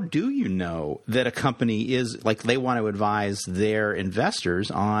how do you know that a company is like they want to advise their investors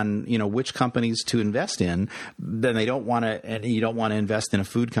on, which companies to invest in? Then you don't want to invest in a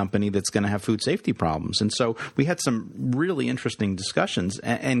food company that's going to have food safety problems. And so we had some really interesting discussions,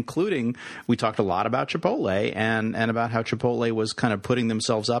 including we talked a lot about Chipotle and about how Chipotle was kind of putting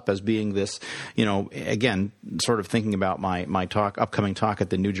themselves up as being this, again, sort of thinking about my upcoming talk at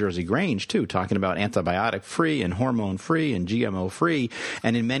the New Jersey Grange too, talking about antibiotic free and hormone free and GMO free.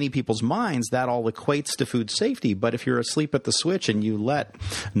 And in many people's minds, that all equates to food safety. But if you're asleep at the switch and you let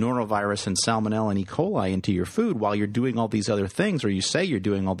norovirus and Salmonella and E. coli into your food while you're doing all these other things, or you say you're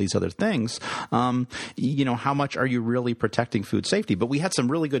doing all these other things, how much are you really protecting food safety? But we had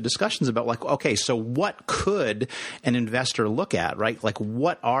some really good discussions about like, okay, so what could an investor look at, right? Like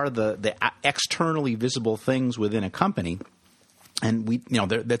what are the externally visible things within a company? And we,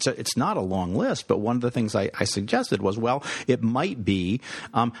 it's not a long list, but one of the things I suggested was, well, it might be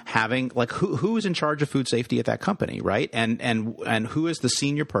having like who is in charge of food safety at that company, right? And who is the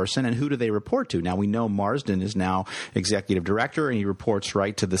senior person, and who do they report to? Now we know Marsden is now executive director, and he reports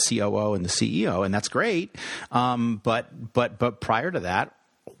right to the COO and the CEO, and that's great. But prior to that,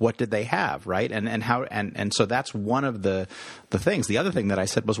 what did they have, right? And so that's one of the things. The other thing that I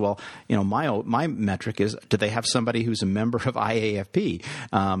said was, well, my metric is, do they have somebody who's a member of IAFP?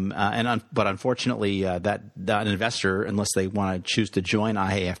 But unfortunately, that an investor, unless they want to choose to join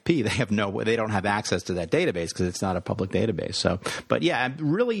IAFP, they don't have access to that database because it's not a public database. So, but yeah,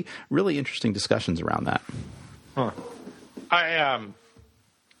 really, really interesting discussions around that. Huh. I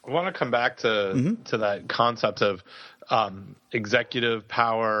want to come back to that concept of executive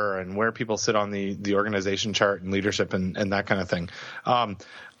power and where people sit on the organization chart and leadership and that kind of thing.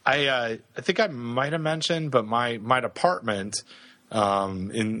 I think I might have mentioned, but my department,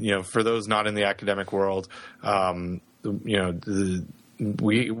 for those not in the academic world,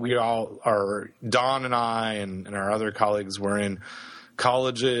 we all are, Don and I and our other colleagues were in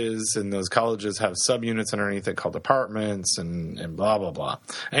colleges, and those colleges have subunits underneath it called departments and blah, blah, blah.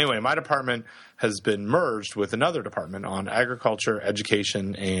 Anyway, my department has been merged with another department on agriculture,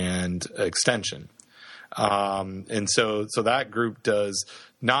 education, and extension. And so that group does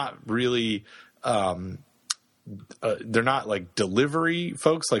not really, they're not like delivery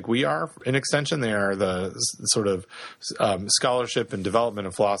folks like we are in extension. They are the sort of scholarship and development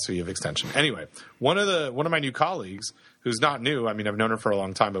and philosophy of extension. Anyway, one of my new colleagues, who's not new, I mean, I've known her for a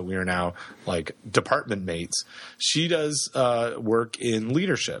long time, but we are now like department mates. She does work in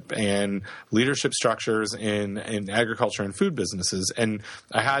leadership and leadership structures in agriculture and food businesses. And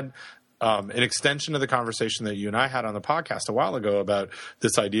I had an extension of the conversation that you and I had on the podcast a while ago about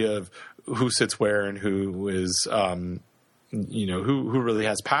this idea of who sits where and who is, who really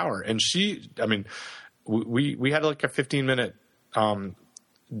has power. And we had like a 15-minute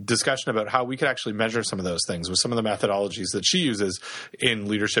discussion about how we could actually measure some of those things with some of the methodologies that she uses in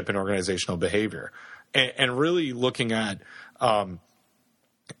leadership and organizational behavior, and really looking at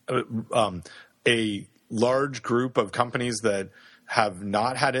a large group of companies that have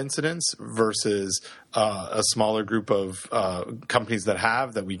not had incidents versus a smaller group of companies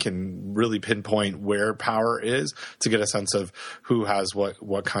that we can really pinpoint where power is to get a sense of who has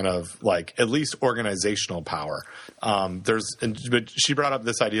what kind of like at least organizational power. But she brought up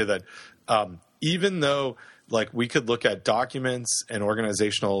this idea that even though like we could look at documents and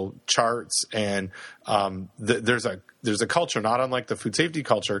organizational charts, and there's a culture not unlike the food safety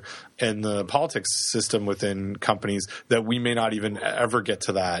culture and the politics system within companies that we may not even ever get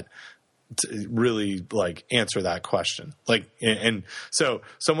to that to really like answer that question. Like, and so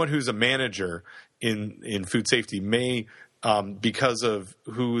someone who's a manager in food safety may, because of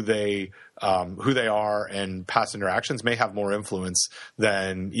who they are and past interactions, may have more influence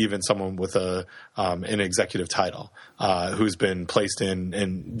than even someone with an executive title, who's been placed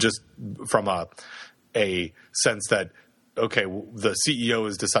in just from a sense that okay, the CEO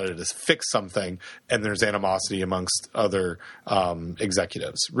has decided to fix something, and there's animosity amongst other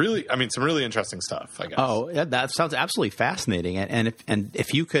executives. Really, I mean, some really interesting stuff, I guess. Oh, yeah, that sounds absolutely fascinating. And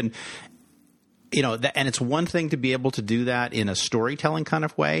if you can, and it's one thing to be able to do that in a storytelling kind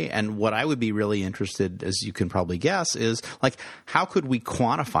of way. And what I would be really interested, as you can probably guess, is like, how could we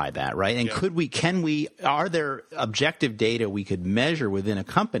quantify that, right? And are there objective data we could measure within a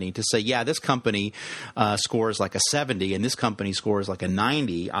company to say, yeah, this company scores like a 70 and this company scores like a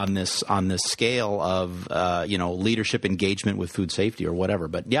 90 on this scale of, leadership engagement with food safety or whatever.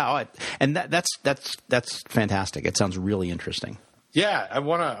 But yeah, and that's fantastic. It sounds really interesting. Yeah, I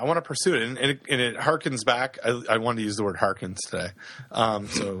want to pursue it, and it harkens back. I wanted to use the word harkens today,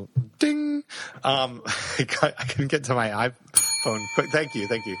 so ding. I couldn't get to my iPhone. Thank you.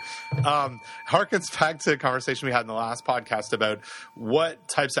 Harkens back to a conversation we had in the last podcast about what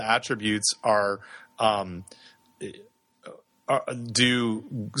types of attributes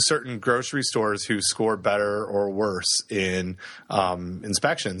do certain grocery stores who score better or worse in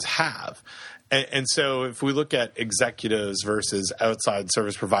inspections have. And so if we look at executives versus outside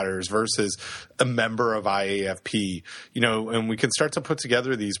service providers versus a member of IAFP, and we can start to put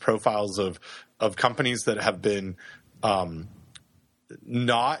together these profiles of companies that have been I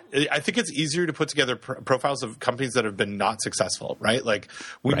think it's easier to put together profiles of companies that have been not successful, right? Like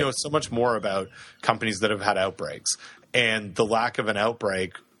we know so much more about companies that have had outbreaks, and the lack of an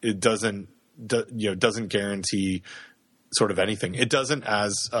outbreak, it doesn't guarantee sort of anything. It doesn't,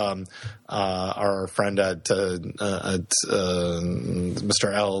 as our friend at Mr.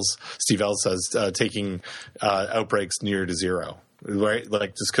 L's, Steve L says, taking outbreaks near to zero. Right,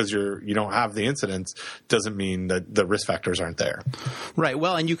 like just because you don't have the incidents doesn't mean that the risk factors aren't there. Right.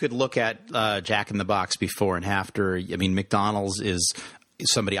 Well, and you could look at Jack in the Box before and after. I mean, McDonald's is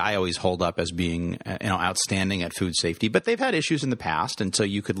somebody I always hold up as being outstanding at food safety, but they've had issues in the past, and so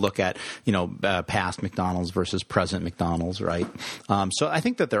you could look at past McDonald's versus present McDonald's, right? So I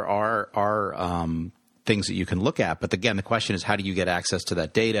think that there are things that you can look at, but again, the question is, how do you get access to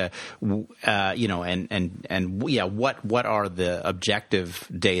that data? What are the objective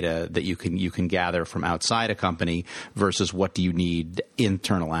data that you can gather from outside a company versus what do you need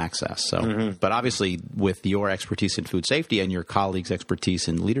internal access? So, But obviously, with your expertise in food safety and your colleagues' expertise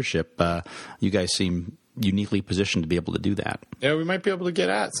in leadership, you guys seem uniquely positioned to be able to do that. Yeah, we might be able to get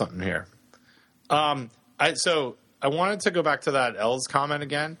at something here. So I wanted to go back to that L's comment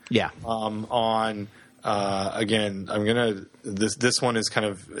again. Yeah. Again, I'm gonna. This one is kind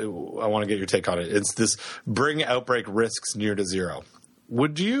of. I want to get your take on it. It's this: bring outbreak risks near to zero.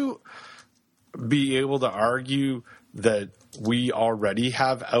 Would you be able to argue that we already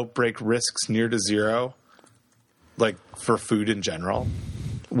have outbreak risks near to zero, like for food in general?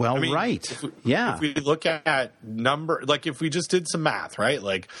 Well, right. If we look at number, like if we just did some math, right?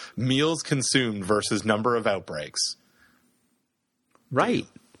 Like meals consumed versus number of outbreaks. Right.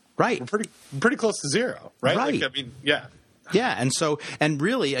 Right. We're pretty close to zero, right? Right. Like, I mean, yeah. Yeah, and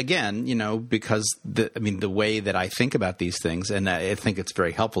really, again, because the way that I think about these things, and I think it's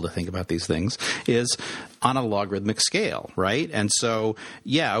very helpful to think about these things, is on a logarithmic scale, right? And so,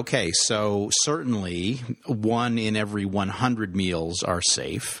 yeah, okay, so certainly 1 in every 100 meals are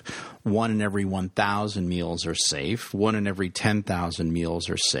safe. 1 in every 1,000 meals are safe. 1 in every 10,000 meals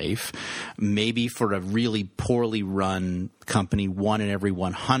are safe. Maybe for a really poorly run company, 1 in every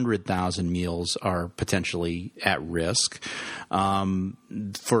 100,000 meals are potentially at risk.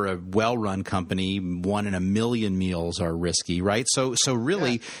 For a well-run company, 1 in a million meals are risky, right? So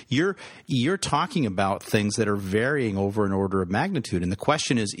really, you're talking about things that are varying over an order of magnitude. And the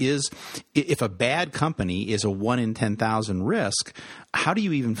question is if a bad company is a 1 in 10,000 risk, how do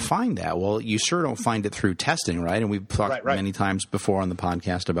you even find that? Well, you sure don't find it through testing, right? And we've talked many times before on the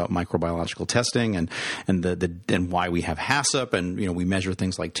podcast about microbiological testing and why we have HACCP, and we measure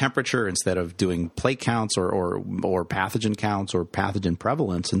things like temperature instead of doing plate counts or pathogen counts or pathogen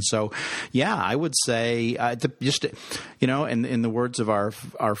prevalence. And so, yeah, I would say in the words of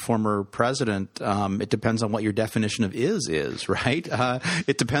our former president, it depends on what your definition of is, right?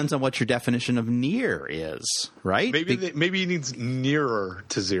 It depends on what your definition of near is, right? Maybe he needs nearer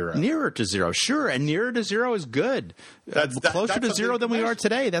to zero. Nearer to zero, sure, and nearer to zero is good. Closer to zero than we are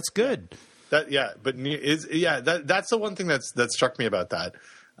today. That's good. That's the one thing that struck me about that.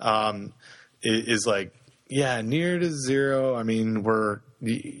 Is like, yeah, near to zero. I mean, we're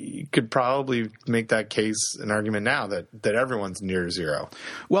you could probably make that case, an argument now that everyone's near zero.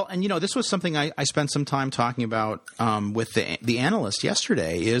 Well, and this was something I spent some time talking about with the analyst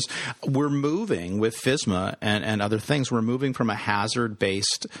yesterday. Is we're moving with FSMA and other things. We're moving from a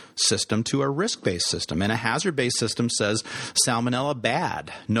hazard-based system to a risk-based system, and a hazard-based system says salmonella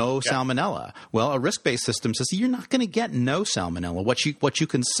bad, no salmonella. Well, a risk-based system says you're not going to get no salmonella. What you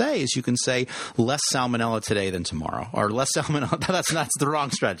can say is you can say less salmonella today than tomorrow, or less salmonella. That's the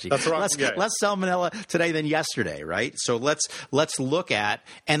wrong strategy. That's the wrong. Less salmonella today than yesterday, right? So let's look at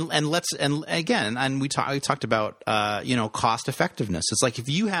and we talked about cost effectiveness. It's like if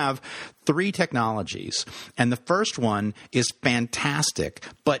you have 3 technologies and the first one is fantastic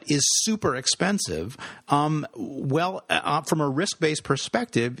but is super expensive, from a risk-based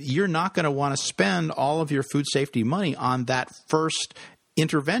perspective, you're not going to want to spend all of your food safety money on that first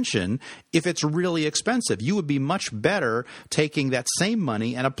intervention if it's really expensive. You would be much better taking that same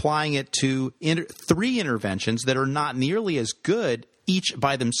money and applying it to 3 interventions that are not nearly as good each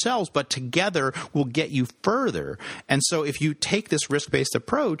by themselves, but together will get you further. And so if you take this risk-based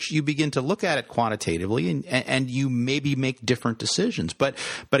approach, you begin to look at it quantitatively and you maybe make different decisions. But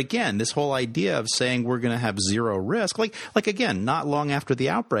again, this whole idea of saying we're going to have zero risk, like again, not long after the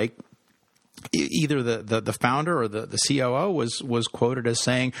outbreak, either the founder or the COO was quoted as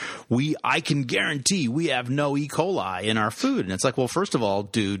saying, I can guarantee we have no E. coli in our food. And it's like, well, first of all,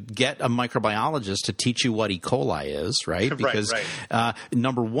 dude, get a microbiologist to teach you what E. coli is, right? Because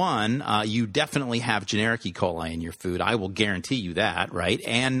number one, you definitely have generic E. coli in your food. I will guarantee you that, right?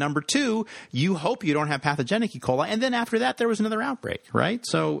 And number 2, you hope you don't have pathogenic E. coli. And then after that, there was another outbreak, right?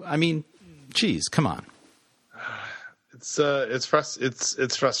 So, I mean, geez, come on. It's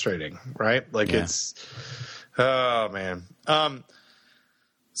frustrating, right? Oh man.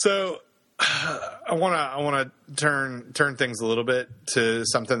 So I want to turn things a little bit to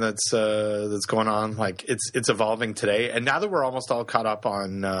something that's going on. Like it's evolving today, and now that we're almost all caught up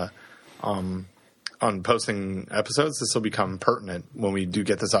on posting episodes, this will become pertinent when we do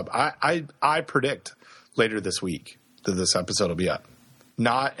get this up. I predict later this week that this episode will be up. I'm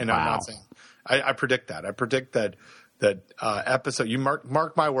not saying I predict that. I predict that episode. You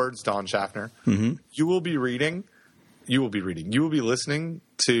mark my words, Don Schaffner. Mm-hmm. You will be listening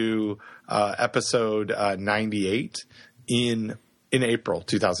to episode 98 in April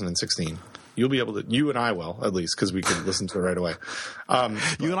 2016. You'll be able to. You and I will, at least, because we can listen to it right away.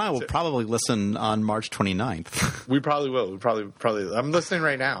 You and I will probably listen on March 29th. We probably will. We probably. I'm listening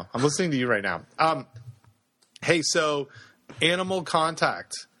right now. I'm listening to you right now. Hey, so animal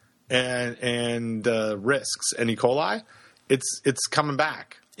contact and risks and E. coli, it's coming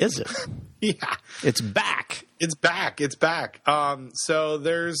back. Is it? Yeah, it's back. It's back. So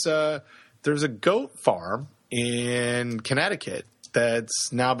there's a goat farm in Connecticut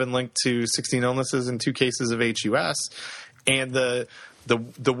that's now been linked to 16 illnesses and 2 cases of HUS, and the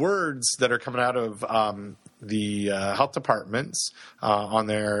words that are coming out of the health departments on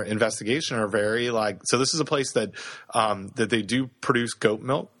their investigation are very so this is a place that they do produce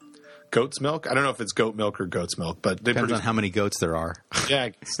goat's milk. I don't know if it's goat milk or goat's milk, but they depends on how many goats there are. Yeah,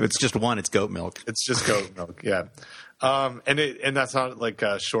 if it's just one, it's goat milk. It's just goat milk. Yeah, and that's not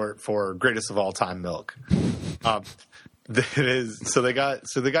short for greatest of all time milk. It is. So they got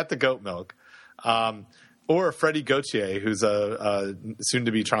the goat milk, or Freddie Gauthier, who's a soon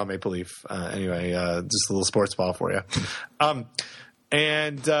to be Toronto Maple Leaf. Anyway, just a little sports ball for you.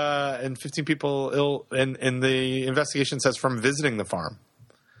 And 15 people ill, and the investigation says from visiting the farm.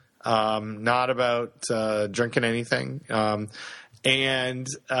 Not about drinking anything. And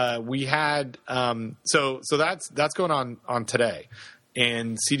we had so that's going on today,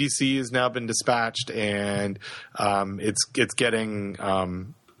 and CDC has now been dispatched, and it's getting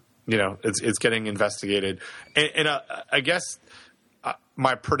it's getting investigated. And I guess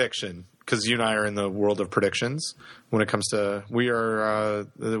my prediction, because you and I are in the world of predictions when it comes to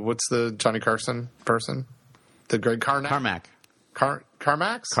what's the Johnny Carson person, the Greg Carmack.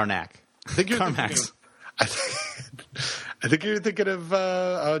 Carmax? Karnak. I think you're Carmax. I think you're thinking of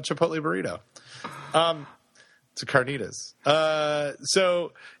a Chipotle burrito. It's a carnitas.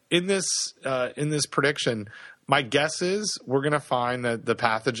 So in this prediction, my guess is we're going to find that the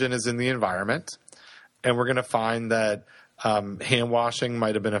pathogen is in the environment, and we're going to find that hand washing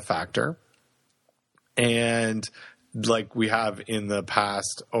might have been a factor, and like we have in the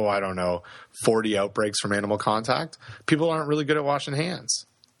past, 40 outbreaks from animal contact, people aren't really good at washing hands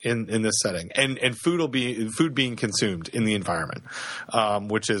in this setting, and food being consumed in the environment,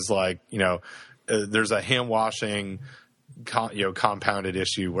 which is there's a hand washing compounded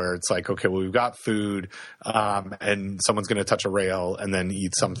issue where it's like, okay, well, we've got food, and someone's going to touch a rail and then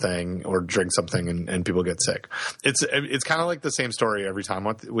eat something or drink something, and people get sick. It's kind of like the same story every time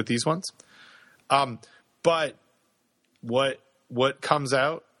with these ones. But what comes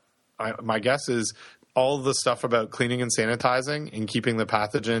out, my guess is all the stuff about cleaning and sanitizing and keeping the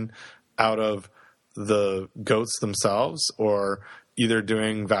pathogen out of the goats themselves, or either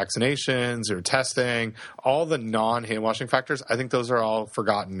doing vaccinations or testing, all the non-hand washing factors. I think those are all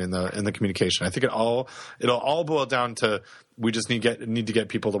forgotten in the communication. I think it'll all boil down to we just need to get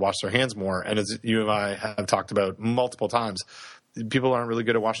people to wash their hands more. And as you and I have talked about multiple times, people aren't really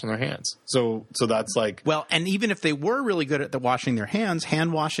good at washing their hands. So that's like, well, and even if they were really good at washing their hands,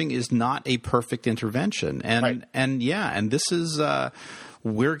 hand washing is not a perfect intervention. And right. and this is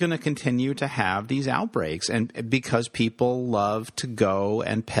we're going to continue to have these outbreaks, and because people love to go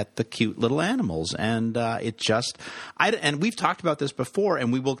and pet the cute little animals, and and we've talked about this before,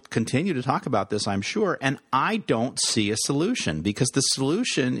 and we will continue to talk about this, I'm sure. And I don't see a solution, because the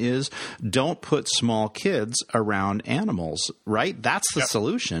solution is don't put small kids around animals, right? That's the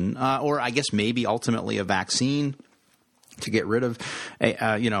solution, or I guess maybe ultimately a vaccine to get rid of,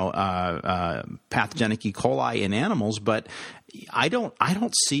 pathogenic E. coli in animals, but I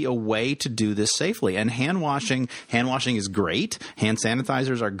don't see a way to do this safely. And hand washing is great. Hand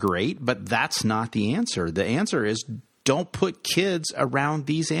sanitizers are great, but that's not the answer. The answer is don't put kids around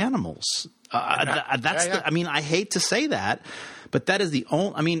these animals. I hate to say that, but that is the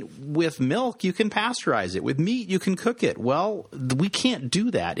only. I mean, with milk you can pasteurize it. With meat you can cook it. Well, we can't do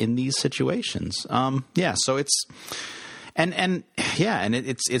that in these situations. So it's. And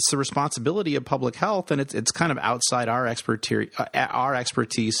it's the responsibility of public health, and it's kind of outside our expertise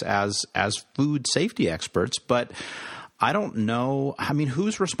as food safety experts. But I don't know. I mean,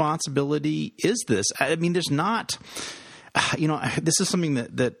 whose responsibility is this? I mean, there's not. This is something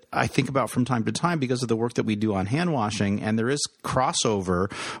that I think about from time to time because of the work that we do on hand washing, and there is crossover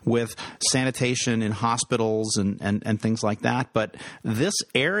with sanitation in hospitals and things like that. But this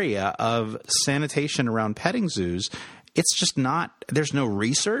area of sanitation around petting zoos, it's just not. There's no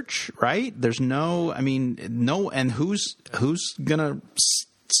research, right? There's no. And who's gonna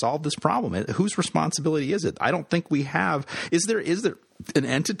solve this problem? Whose responsibility is it? I don't think we have. Is there an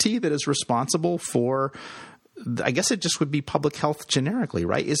entity that is responsible for? I guess it just would be public health generically,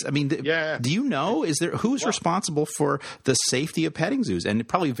 right? Do you know? Is there who's responsible for the safety of petting zoos? And it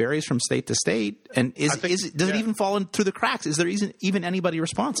probably varies from state to state. And does it even fall in through the cracks? Is there even anybody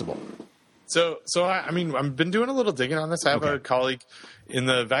responsible? So I've been doing a little digging on this. I have a colleague in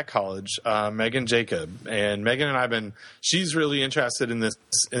the vet college, Megan Jacob, and Megan and she's really interested in this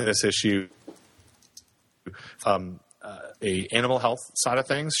issue, a animal health side of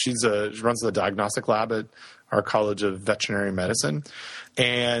things. She runs the diagnostic lab at our College of Veterinary Medicine,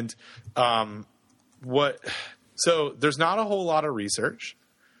 and so there's not a whole lot of research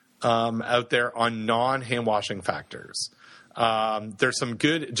out there on non-hand washing factors. There's some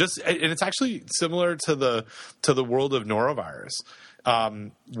good, and it's actually similar to the world of norovirus,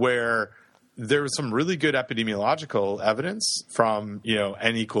 where there was some really good epidemiological evidence from,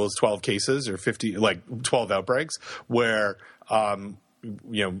 N equals 12 cases or 50, like 12 outbreaks, where,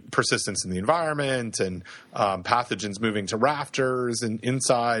 persistence in the environment and pathogens moving to rafters and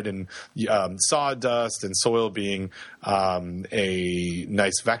inside, and sawdust and soil being a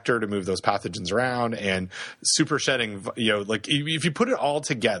nice vector to move those pathogens around, and super shedding. If you put it all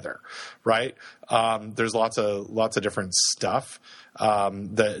together, right? There's lots of different stuff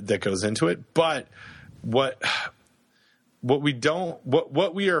that goes into it, but what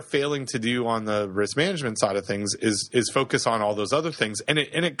we are failing to do on the risk management side of things is focus on all those other things, and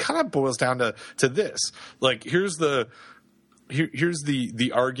it kind of boils down to this. Like, here's the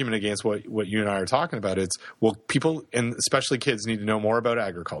argument against what you and I are talking about. It's, well, people, and especially kids, need to know more about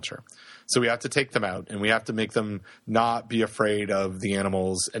agriculture. So we have to take them out, and we have to make them not be afraid of the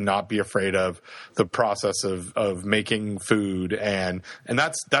animals and not be afraid of the process of making food, and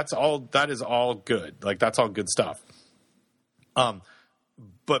that is all good. Like, that's all good stuff.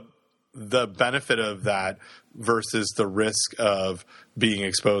 But the benefit of that versus the risk of being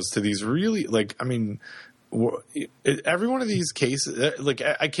exposed to these really, every one of these cases,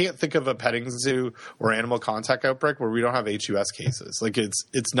 I can't think of a petting zoo or animal contact outbreak where we don't have HUS cases. Like,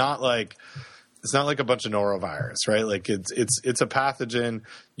 it's not like a bunch of norovirus, right? Like, it's a pathogen.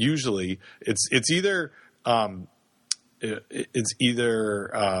 Usually it's either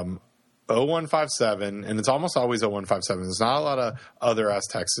 0157, and it's almost always 0157. There's not a lot of other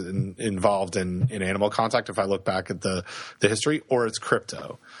Aztecs involved in animal contact if I look back at the history, or it's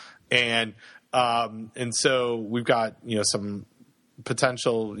crypto. And And so we've got, some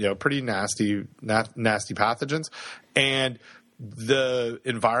potential, pretty nasty pathogens, and the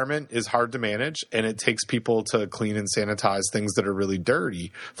environment is hard to manage, and it takes people to clean and sanitize things that are really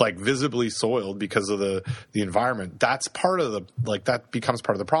dirty, like visibly soiled because of the environment. That's part of that becomes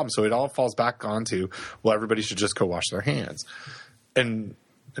part of the problem. So it all falls back onto, well, everybody should just go wash their hands. And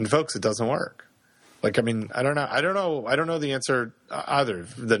folks, it doesn't work. I don't know. I don't know the answer other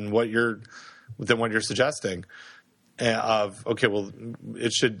than what you're suggesting of, okay, well,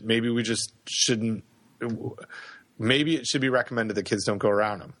 maybe it should be recommended that kids don't go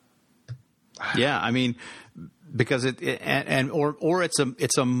around them. Yeah, I mean, because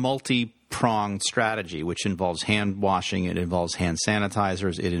it's a multi-pronged strategy, which involves hand washing, it involves hand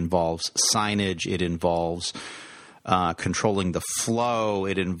sanitizers, it involves signage, it involves controlling the flow,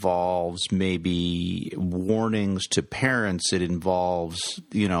 it involves maybe warnings to parents, it involves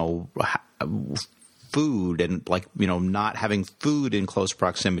food and not having food in close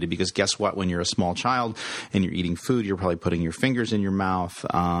proximity, because guess what? When you're a small child and you're eating food, you're probably putting your fingers in your mouth.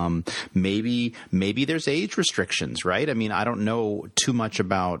 Maybe there's age restrictions, right? I mean, I don't know too much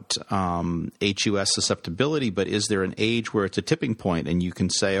about HUS susceptibility, but is there an age where it's a tipping point and you can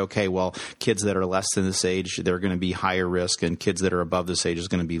say, okay, well, kids that are less than this age, they're going to be higher risk, and kids that are above this age is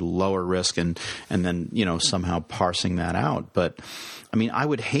going to be lower risk, and then somehow parsing that out. But I mean, I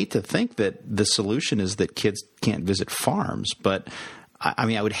would hate to think that the solution is that kids can't visit farms, but I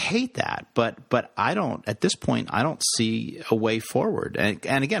mean, I would hate that, but I don't, at this point, I don't see a way forward.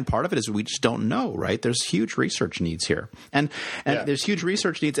 And again, part of it is we just don't know, right? There's huge research needs here, and there's huge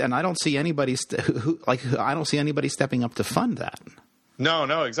research needs, and I don't see anybody I don't see anybody stepping up to fund that.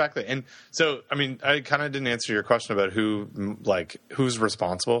 No, exactly. And so, I mean, I kind of didn't answer your question about who's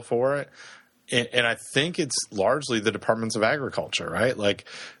responsible for it. And I think it's largely the departments of agriculture, right?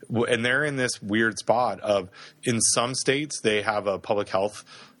 And they're in this weird spot of, in some states, they have a public health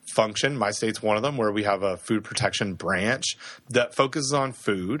function. My state's one of them, where we have a food protection branch that focuses on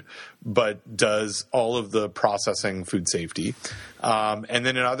food, but does all of the processing food safety. And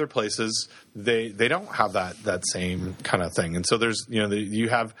then in other places, they don't have that same kind of thing. And so there's, you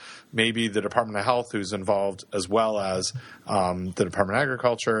have maybe the Department of Health who's involved, as well as the Department of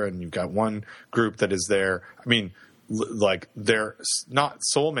Agriculture, and you've got one group that is there. I mean, they're not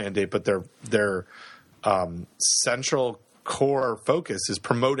sole mandate, but their central core focus is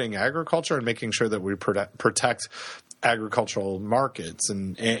promoting agriculture and making sure that we protect agricultural markets,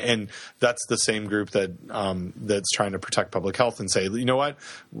 and that's the same group that's trying to protect public health and say, you know what,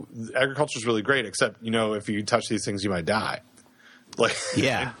 agriculture is really great, except if you touch these things, you might die.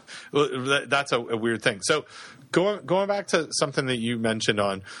 Yeah, that's a weird thing. So going back to something that you mentioned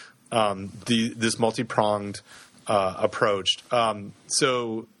on this multi-pronged approach.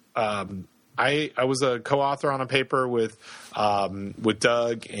 I was a co-author on a paper with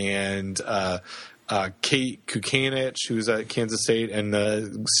Doug and Kate Kukanich, who's at Kansas State, and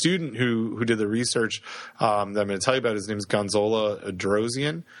the student who did the research that I'm going to tell you about, his name is Gonzalo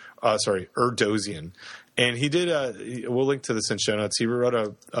Erdosian. And he did we'll link to this in show notes. He wrote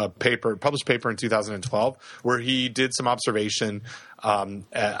a published paper in 2012, where he did some observation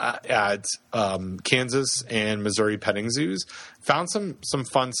at Kansas and Missouri petting zoos, found some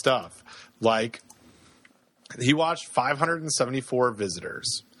fun stuff. Like, he watched 574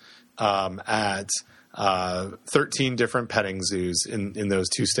 visitors at 13 different petting zoos in those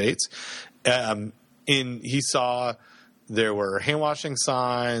two states. He saw there were hand washing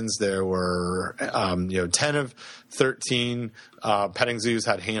signs. There were 10 of 13 petting zoos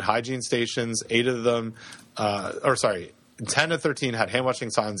had hand hygiene stations. 8 of them, 10 of 13 had hand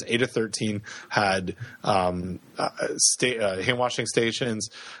washing signs. 8 of 13 had hand washing stations.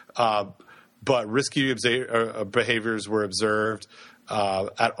 But risky behaviors were observed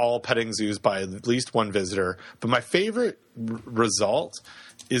at all petting zoos by at least one visitor. But my favorite result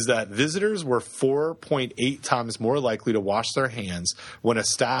is that visitors were 4.8 times more likely to wash their hands when a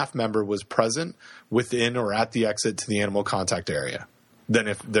staff member was present within or at the exit to the animal contact area than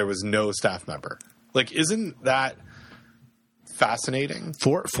if there was no staff member. Isn't that fascinating?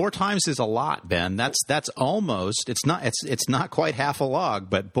 Four times is a lot, Ben. That's almost, it's not quite half a log,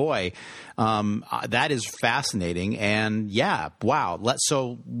 but boy, that is fascinating. And yeah, wow.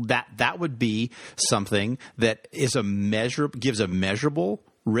 So that would be something that is gives a measurable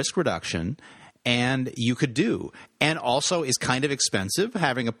risk reduction, and you could do, and also is kind of expensive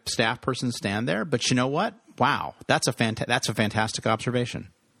having a staff person stand there. But you know what? Wow, that's a fantastic observation.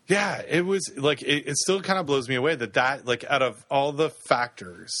 Yeah, it was it still kind of blows me away that out of all the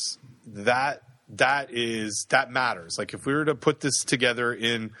factors, that matters. If we were to put this together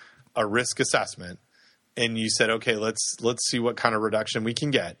in a risk assessment and you said, okay, let's see what kind of reduction we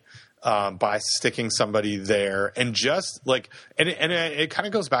can get by sticking somebody there, and just like, and it kind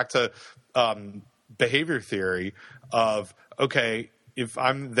of goes back to behavior theory of, okay, if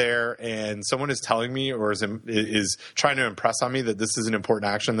I'm there and someone is telling me or is trying to impress on me that this is an important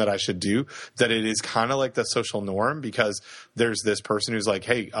action that I should do, that it is kind of like the social norm, because there's this person who's like,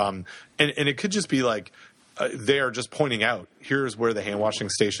 hey, and it could just be like, they are just pointing out, here's where the hand washing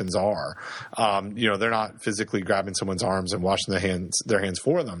stations are. They're not physically grabbing someone's arms and washing their hands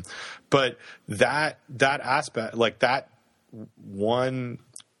for them. But that aspect, like that one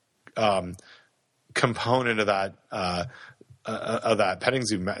component of that petting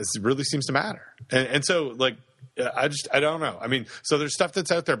zoo really seems to matter. And so, like, I don't know. I mean, so there's stuff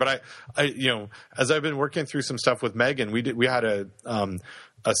that's out there, but I as I've been working through some stuff with Megan, we had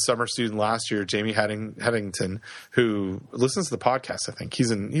a summer student last year, Jamie Headington, who listens to the podcast. I think he's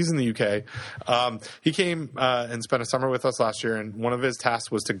in the UK. He came and spent a summer with us last year, and one of his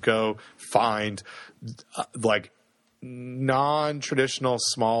tasks was to go find like non-traditional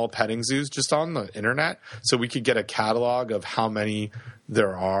small petting zoos just on the internet, so we could get a catalog of how many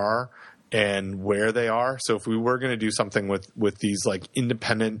there are and where they are. So if we were going to do something with these like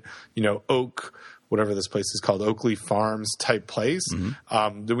independent, whatever this place is called, Oakley Farms type place,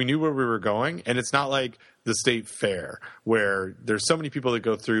 that we knew where we were going. And it's not like the state fair where there's so many people that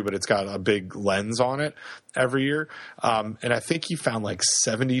go through, but it's got a big lens on it every year. And I think he found like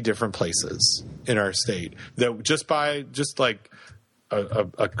 70 different places in our state that just like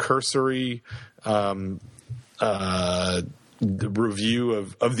a cursory review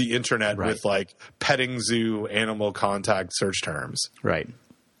of the internet, right, with like petting zoo animal contact search terms. Right.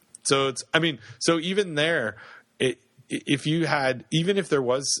 So so even there, even if there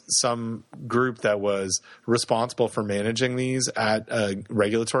was some group that was responsible for managing these at a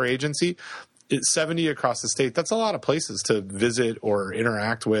regulatory agency, 70 across the state, that's a lot of places to visit or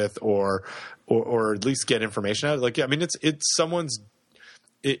interact with or at least get information out. Like, I mean, it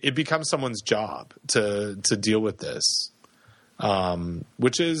becomes someone's job to deal with this,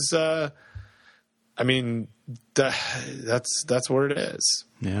 which is, that's what it is.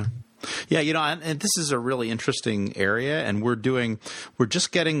 Yeah. Yeah, and this is a really interesting area, and we're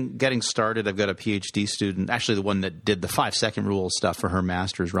just getting started. I've got a PhD student, actually the one that did the 5-second rule stuff for her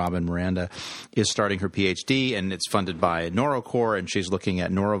master's, Robin Miranda, is starting her PhD, and it's funded by NoroCorps, and she's looking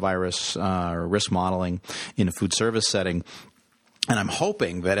at norovirus risk modeling in a food service setting. And I'm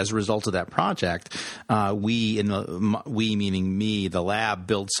hoping that as a result of that project, we meaning me, the lab,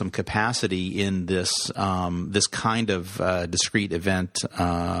 build some capacity in this kind of discrete event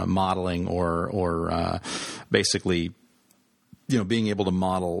modeling or basically, being able to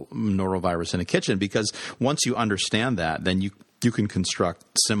model norovirus in a kitchen. Because once you understand that, then you can construct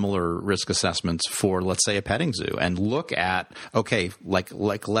similar risk assessments for, let's say, a petting zoo, and look at, okay, like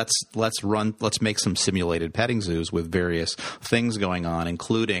let's make some simulated petting zoos with various things going on,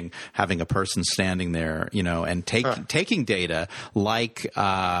 including having a person standing there, and taking data like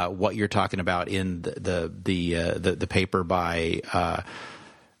what you're talking about in the paper by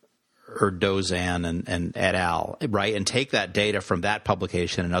Erdozan and et al., right? And take that data from that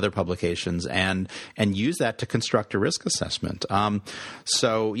publication and other publications and use that to construct a risk assessment.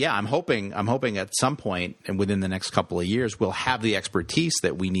 So yeah, I'm hoping at some point and within the next couple of years, we'll have the expertise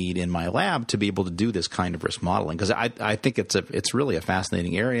that we need in my lab to be able to do this kind of risk modeling. Because I think it's really a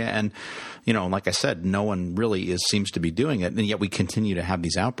fascinating area. And, like I said, no one really seems to be doing it. And yet we continue to have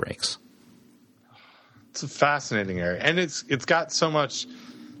these outbreaks. It's a fascinating area. And it's got so much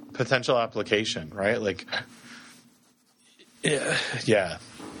potential application, right? Like, yeah.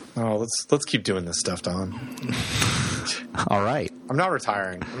 Oh, let's keep doing this stuff, Don. All right. I'm not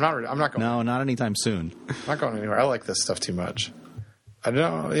retiring. I'm not going. No, not anytime soon. I'm not going anywhere. I like this stuff too much. I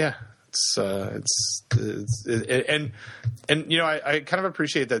don't know. Yeah. I kind of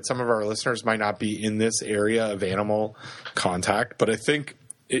appreciate that some of our listeners might not be in this area of animal contact, but I think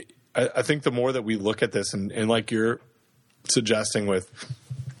the more that we look at this and like you're suggesting with,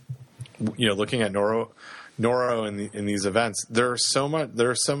 looking at Noro in these events, they're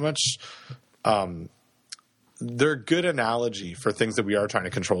a good analogy for things that we are trying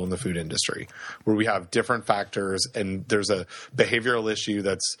to control in the food industry, where we have different factors and there's a behavioral issue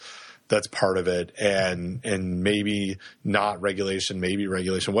that's part of it, and maybe not regulation, maybe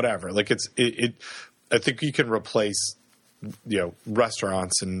regulation, whatever. Like I think you can replace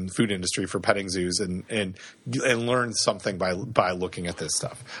restaurants and food industry for petting zoos and learn something by looking at this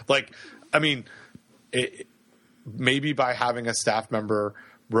stuff. Like, I mean, maybe by having a staff member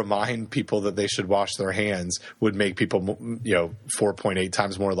remind people that they should wash their hands would make people 4.8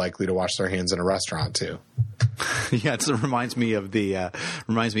 times more likely to wash their hands in a restaurant too. Yeah, it reminds me of the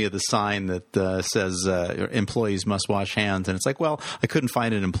sign that says employees must wash hands, and it's like, well, I couldn't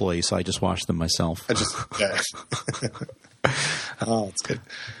find an employee, so I just washed them myself. Oh, that's good.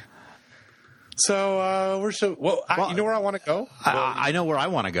 So you know where I want to go? I know where I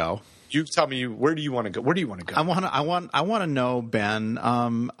want to go. You tell me, where do you want to go? Where do you want to go? I want to know, Ben,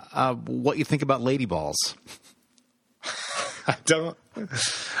 what you think about lady balls. I don't.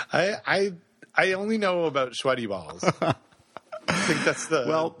 I only know about sweaty balls. I think that's the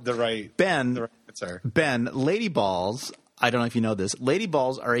right answer. Ben, lady balls. I don't know if you know this. Lady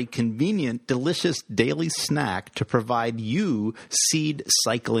balls are a convenient, delicious daily snack to provide you seed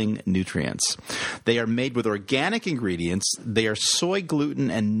cycling nutrients. They are made with organic ingredients. They are soy, gluten,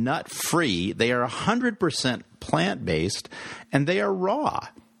 and nut free. They are 100% plant based, and they are raw.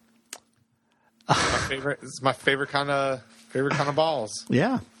 It's my favorite kind of balls.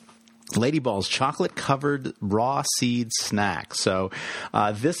 Yeah. Lady Balls, chocolate-covered raw seed snack. So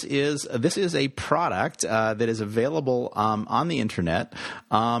this is a product that is available on the internet.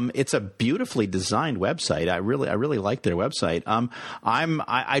 It's a beautifully designed website. I really like their website.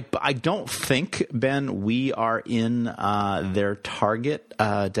 I don't think, Ben, we are in their target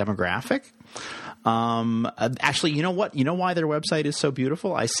demographic. Actually, you know what? You know why their website is so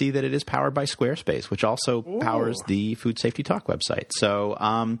beautiful? I see that it is powered by Squarespace, which also powers the Food Safety Talk website. So,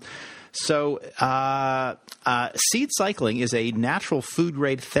 seed cycling is a natural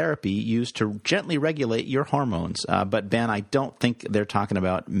food-grade therapy used to gently regulate your hormones. But, Ben, I don't think they're talking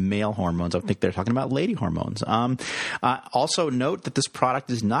about male hormones. I think they're talking about lady hormones. Also note that this product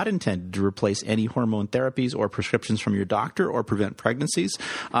is not intended to replace any hormone therapies or prescriptions from your doctor or prevent pregnancies,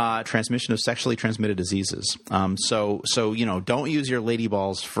 transmission of sexually transmitted diseases. So don't use your lady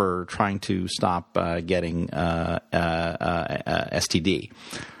balls for trying to stop getting STD.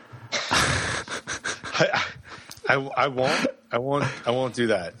 I won't do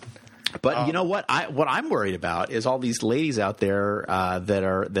that. But you know what? What I'm worried about is all these ladies out there that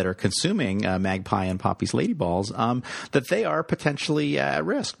are consuming Magpie and Poppy's Lady Balls, that they are potentially at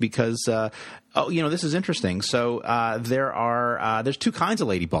risk because. This is interesting. So there's two kinds of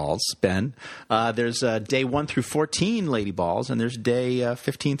Lady Balls, Ben. There's day 1 through 14 Lady Balls, and there's day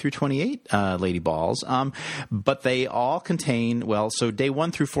 15 through 28 Lady Balls. But they all contain so day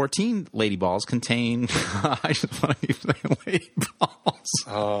 1 through 14 Lady Balls contain. I just want to keep saying Lady Balls.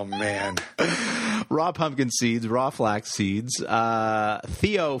 Oh man. Raw pumpkin seeds, raw flax seeds,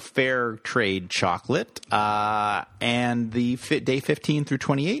 Theo Fair Trade chocolate, and the day 15 through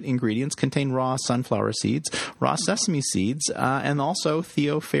 28 ingredients contain raw sunflower seeds, raw sesame seeds, and also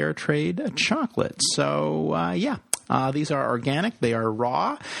Theo Fair Trade chocolate. So, these are organic, they are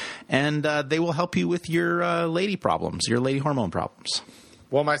raw, and they will help you with your lady problems, your lady hormone problems.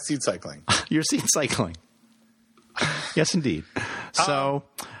 Well, my seed cycling. Your seed cycling. Yes, indeed. So...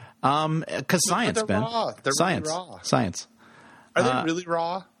 because science, Ben. Raw. They're science, really raw. Science. Are they really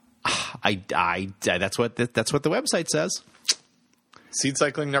raw? That's what the website says. Seed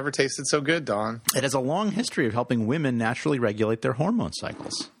cycling never tasted so good, Don. It has a long history of helping women naturally regulate their hormone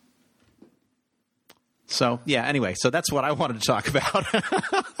cycles. So anyway, so that's what I wanted to talk about.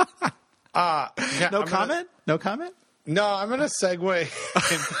 No comment. No, I'm going to segue.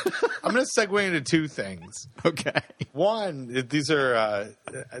 I'm going to segue into two things. Okay. One, these are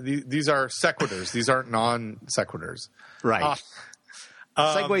sequiturs. These aren't non sequiturs. Right.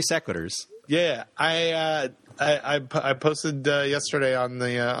 Segue sequiturs. Yeah, I posted yesterday on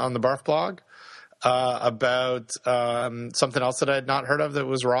the Barf blog about something else that I had not heard of that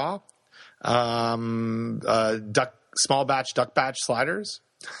was raw. Small batch duck batch sliders.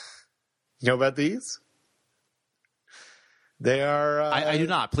 You know about these? They are. I do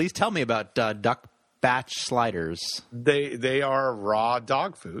not. Please tell me about duck batch sliders. They are raw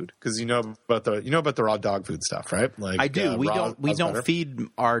dog food because you know about the raw dog food stuff, right? Like I do. We don't feed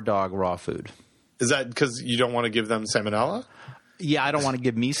our dog raw food. Is that because you don't want to give them salmonella? Yeah, I don't want to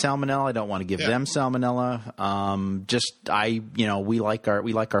give me salmonella. I don't want to give them salmonella. We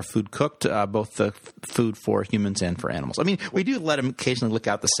like our food cooked, both the food for humans and for animals. I mean, we do let them occasionally lick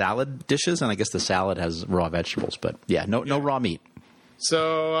out the salad dishes, and I guess the salad has raw vegetables. But no raw meat.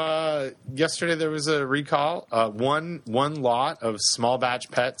 So yesterday there was a recall. One lot of small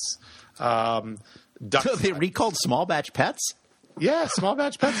batch pets. They recalled small batch pets. Yeah, Small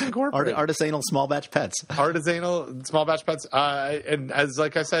Batch Pets Incorporated. Artisanal small batch pets. Artisanal small batch pets. And as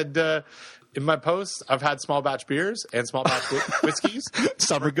like I said in my post, I've had small batch beers and small batch whiskeys.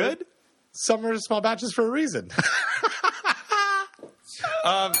 Some are good. Some are small batches for a reason.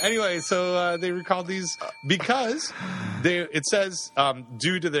 Anyway, so they recalled these because it says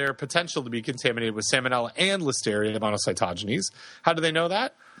due to their potential to be contaminated with Salmonella and Listeria monocytogenes. How do they know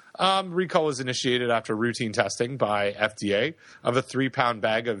that? Recall was initiated after routine testing by FDA of a 3-pound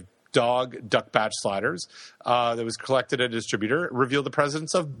bag of dog duck batch sliders that was collected at a distributor. It revealed the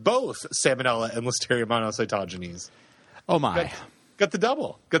presence of both Salmonella and Listeria monocytogenes. Oh, my. Got the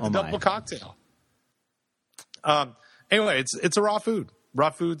double. Got the double cocktail. Anyway, it's a raw food. Raw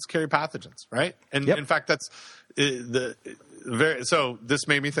foods carry pathogens, right? And in fact, that's so this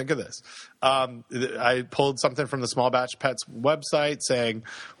made me think of this. I pulled something from the Small Batch Pets website saying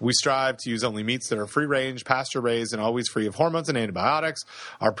we strive to use only meats that are free range, pasture raised, and always free of hormones and antibiotics.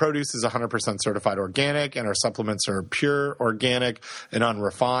 Our produce is 100% certified organic, and our supplements are pure organic and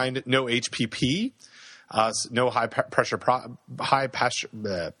unrefined. No HPP. No high pressure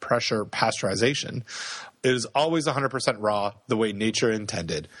pasteurization. It is always 100% raw, the way nature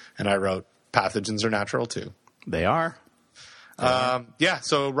intended. And I wrote, pathogens are natural too. They are.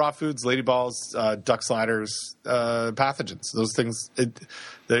 So raw foods, lady balls, duck sliders, pathogens. Those things,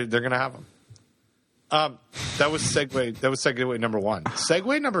 they're going to have them. That was segue number 1.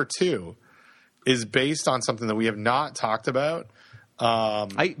 Segue number 2 is based on something that we have not talked about.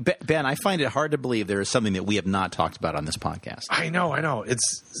 Ben, I find it hard to believe there is something that we have not talked about on this podcast. I know.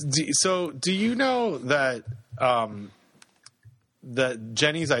 Do you know that that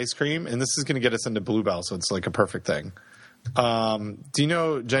Jenny's ice cream, and this is going to get us into Bluebell, so it's like a perfect thing. Do you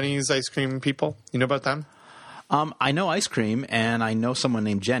know Jenny's ice cream people? You know about them? I know ice cream, and I know someone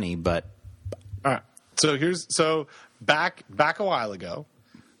named Jenny, but all right. So back a while ago.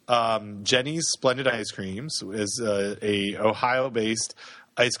 Jenny's Splendid Ice Creams is a Ohio-based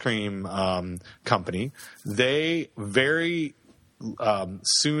ice cream company. They very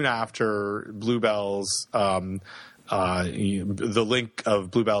soon after Bluebell's the link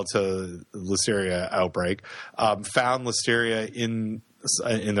of Bluebell to Listeria outbreak found Listeria in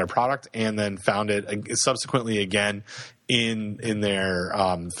their product, and then found it subsequently again in their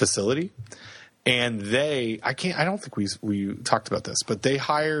facility. And I don't think we talked about this, but they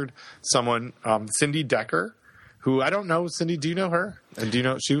hired someone, Cindy Decker, who I don't know. Cindy, do you know her? And do you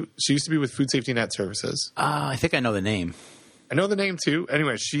know, she used to be with Food Safety Net Services. I think I know the name. I know the name too.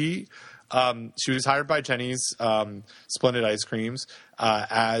 Anyway, she was hired by Jenny's Splendid Ice Creams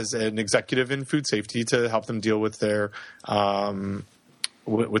as an executive in food safety to help them deal with their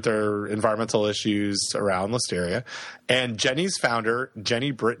environmental issues around Listeria. And Jenny's founder,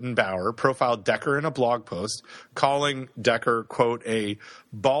 Jenny Britton Bauer, profiled Decker in a blog post, calling Decker, quote, a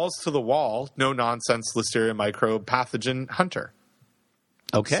balls-to-the-wall, no-nonsense Listeria microbe pathogen hunter.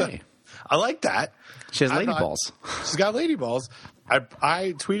 Okay. So, I like that. She has lady balls. She's got lady balls.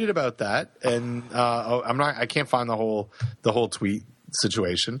 I tweeted about that, and I can't find the whole tweet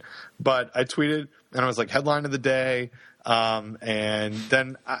situation, but I tweeted, and I was like, headline of the day. And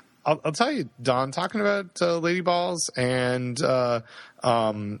then I'll tell you, Don, talking about lady balls and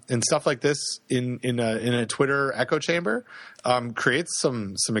stuff like this in a Twitter echo chamber creates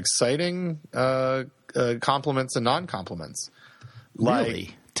some exciting compliments and non-compliments.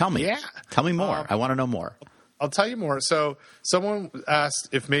 Really? Tell me. Yeah. Tell me more. I want to know more. I'll tell you more. So someone asked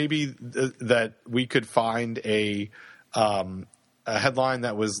if maybe that we could find a headline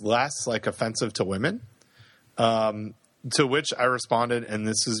that was less like offensive to women. To which I responded, and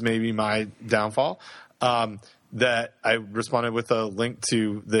this is maybe my downfall, that I responded with a link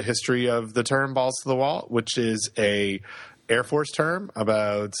to the history of the term balls to the wall, which is a Air Force term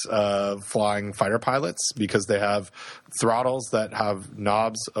about flying fighter pilots because they have throttles that have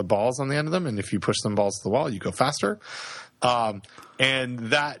knobs of balls on the end of them, and if you push them balls to the wall, you go faster. And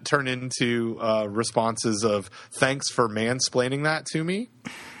that turned into responses of thanks for mansplaining that to me,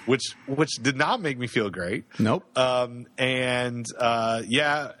 which did not make me feel great. Nope. The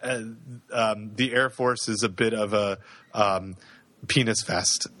Air Force is a bit of a penis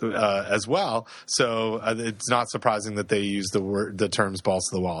fest as well, so it's not surprising that they use the terms balls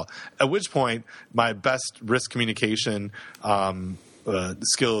to the wall. At which point, my best risk communication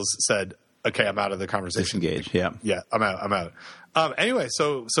skills said, "Okay, I'm out of the conversation." Disengage. Yeah. Yeah, I'm out. Anyway,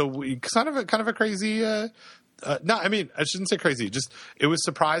 so we kind of a crazy. No, I mean, I shouldn't say crazy. Just it was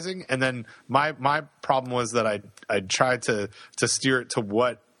surprising, and then my problem was that I tried to steer it to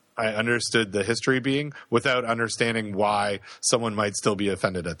what I understood the history being without understanding why someone might still be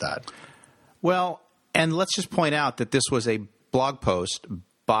offended at that. Well, and let's just point out that this was a blog post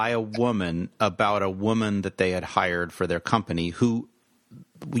by a woman about a woman that they had hired for their company who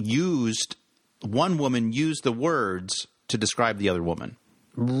one woman used the words to describe the other woman.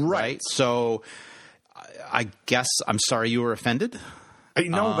 Right. So I guess I'm sorry you were offended. I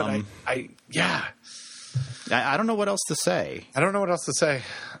know, but yeah. I don't know what else to say. I don't know what else to say.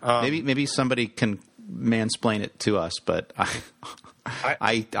 Maybe somebody can mansplain it to us, but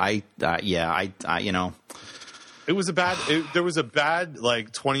you know. It was there was a bad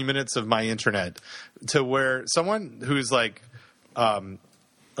like 20 minutes of my internet to where someone who's like,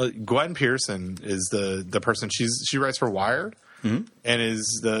 Gwen Pearson is the person. She writes for Wired, and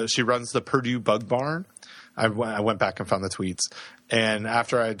she runs the Purdue Bug Barn. I went back and found the tweets, and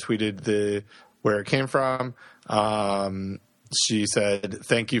after I had tweeted where it came from, she said,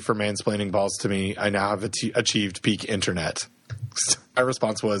 "Thank you for mansplaining balls to me. I now have achieved peak internet." My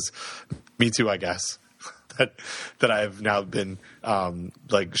response was, "Me too, I guess." That I've now been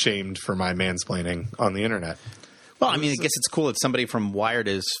like shamed for my mansplaining on the internet. Well, I mean, I guess it's cool that somebody from Wired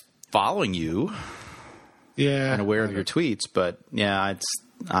is following you, and aware of your tweets. But yeah,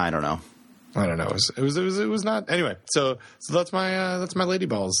 I don't know. It was not anyway. So that's my lady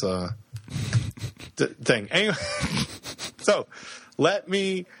balls thing. Anyway, so let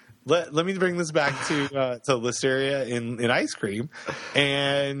me bring this back to Listeria in ice cream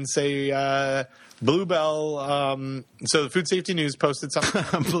and say. Bluebell. So the Food Safety News posted something.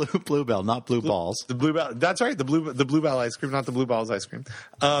 Bluebell, not Blue Balls. The Bluebell. That's right. The Bluebell ice cream, not the Blue Balls ice cream.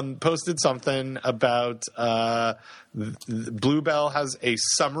 Posted something about Bluebell has a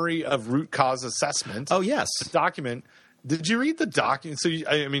summary of root cause assessment. Oh yes, document. Did you read the document?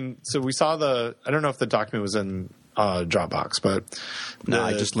 So we saw I don't know if the document was in Dropbox, but no,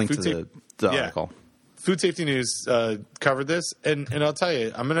 I just linked to the article. Food Safety News covered this, and I'll tell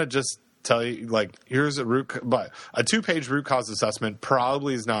you, I'm gonna just tell you, like, here's a 2-page root cause assessment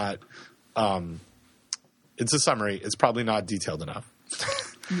probably is not it's a summary. It's probably not detailed enough.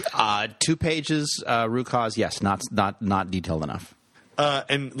 2 pages root cause, yes, not detailed enough.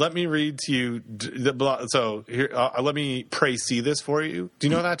 And let me read to you. So here, let me précis this for you. Do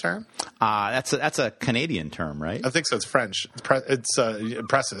you know that term? That's a Canadian term, right? I think so. It's French. It's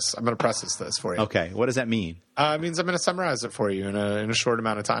precis. I'm going to precis this for you. Okay. What does that mean? It means I'm going to summarize it for you in a short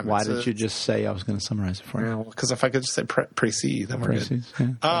amount of time. Why didn't you just say I was going to summarize it for you? Because if I could just say précis, then we're good. Yeah,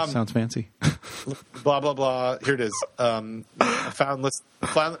 that sounds fancy. Blah blah blah. Here it is. Found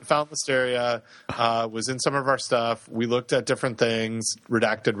Listeria. Was in some of our stuff. We looked at different things.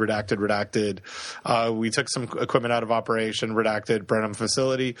 Redacted. We took some equipment out of operation. Redacted. Brenham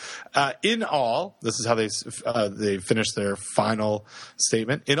facility. In all, this is how they finished their final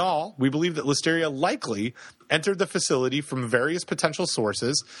statement. In all, we believe that Listeria likely entered the facility from various potential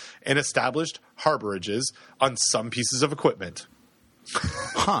sources and established harborages on some pieces of equipment.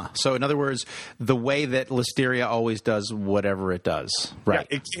 Huh. So in other words, the way that Listeria always does whatever it does, right?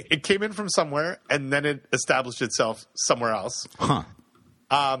 Yeah, it came in from somewhere and then it established itself somewhere else.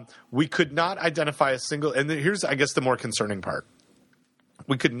 Huh. We could not identify a single, and here's, I guess, the more concerning part.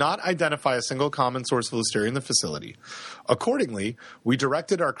 We could not identify a single common source of Listeria in the facility. Accordingly, we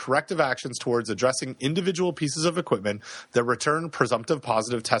directed our corrective actions towards addressing individual pieces of equipment that return presumptive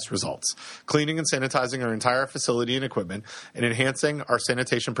positive test results, cleaning and sanitizing our entire facility and equipment, and enhancing our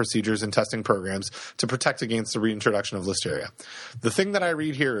sanitation procedures and testing programs to protect against the reintroduction of Listeria. The thing that I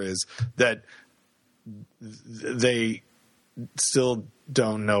read here is that they still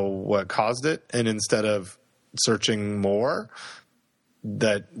don't know what caused it, and instead of searching more,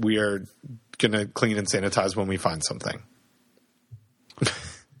 that we are going to clean and sanitize when we find something.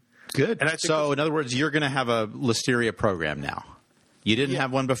 Good. And so, in other words, you're going to have a Listeria program now. You didn't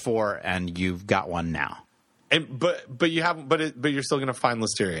have one before, and you've got one now. But you haven't. But you're still going to find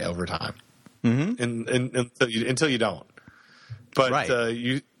Listeria over time, until you don't. But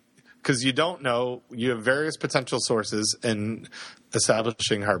right. Because you don't know, you have various potential sources in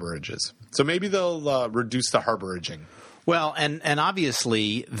establishing harborages. So maybe they'll reduce the harboraging. Well, and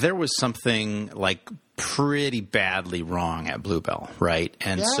obviously there was something like pretty badly wrong at Bluebell, right?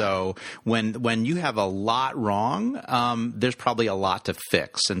 And so when you have a lot wrong, there's probably a lot to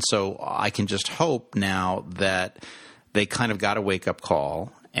fix. And so I can just hope now that they kind of got a wake-up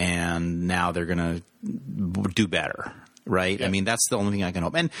call and now they're going to do better. Right. Yeah. I mean, that's the only thing I can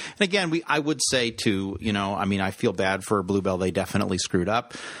hope. And again, I would say too, I feel bad for Bluebell. They definitely screwed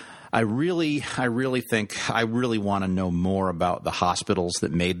up. I really want to know more about the hospitals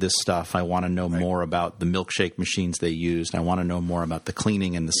that made this stuff. I want to know more about the milkshake machines they used. I want to know more about the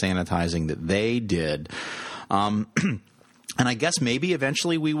cleaning and the sanitizing that they did. And I guess maybe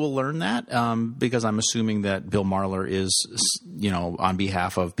eventually we will learn that because I'm assuming that Bill Marler is, on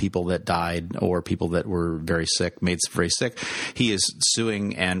behalf of people that died or people that were very sick, made very sick, he is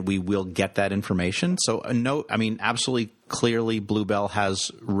suing and we will get that information. So absolutely clearly Bluebell has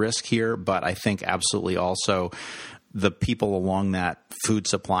risk here, but I think absolutely also the people along that food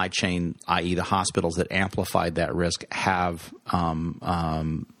supply chain, i.e. the hospitals that amplified that risk, have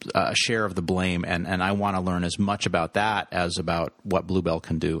a share of the blame. And I want to learn as much about that as about what Bluebell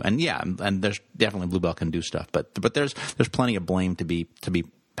can do. And and there's definitely Bluebell can do stuff, but there's plenty of blame to be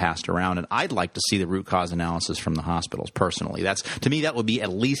passed around. And I'd like to see the root cause analysis from the hospitals personally. To me, that would be at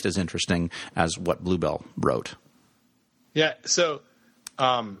least as interesting as what Bluebell wrote. Yeah. So,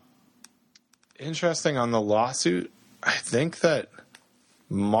 interesting on the lawsuit. I think that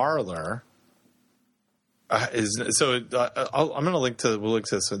Marler is so. I'm going to link to. We'll link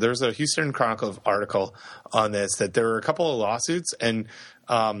to this. So there's a Houston Chronicle article on this that there were a couple of lawsuits, and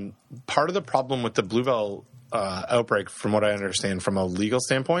part of the problem with the Bluebell outbreak, from what I understand from a legal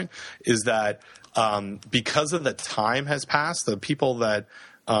standpoint, is that because of the time has passed, the people that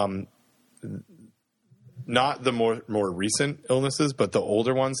not the more recent illnesses, but the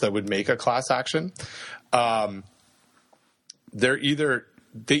older ones that would make a class action. They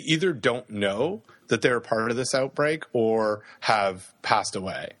either don't know that they're part of this outbreak or have passed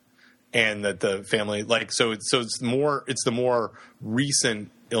away, and that the family so it's the more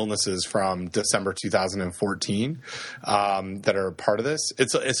recent illnesses from December 2014 that are part of this.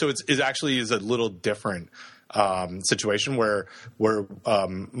 It actually is a little different situation where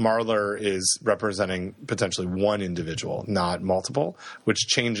Marler is representing potentially one individual, not multiple, which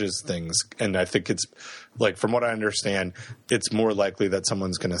changes things. And I think it's from what I understand, it's more likely that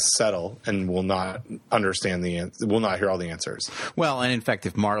someone's going to settle and will not understand will not hear all the answers. Well, and in fact,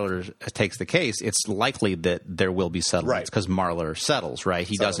 if Marler takes the case, it's likely that there will be settlements because Marler settles, right?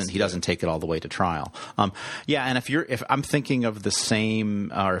 He doesn't take it all the way to trial. And if I'm thinking of the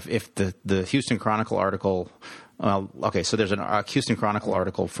same, or if the Houston Chronicle article. Okay, so there's a Houston Chronicle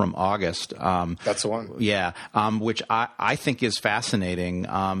article from August. That's the one. Yeah, which I think is fascinating,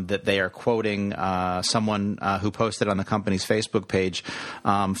 that they are quoting someone who posted on the company's Facebook page,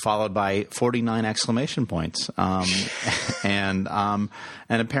 followed by 49 exclamation points. And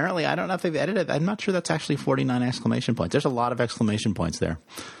apparently, I don't know if they've edited it. I'm not sure that's actually 49 exclamation points. There's a lot of exclamation points there.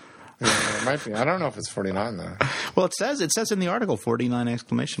 Yeah, it might be. I don't know if it's 49 though. Well, it says in the article 49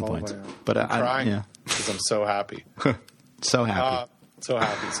 exclamation points. But I'm crying because I'm so happy. So happy. So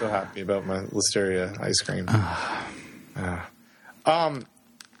happy about my Listeria ice cream.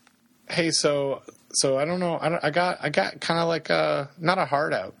 Hey, so I don't know. I got kind of like not a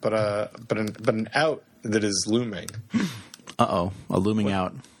hard out, but an out that is looming. A looming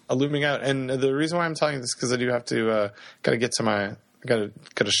out. A looming out, and the reason why I'm telling you this is because I do have to got to get to I got to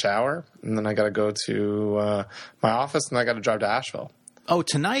get a shower, and then I got to go to my office, and I got to drive to Asheville. Oh,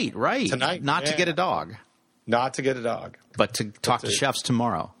 tonight, right? Tonight, not to get a dog. Not to get a dog, but to talk to chefs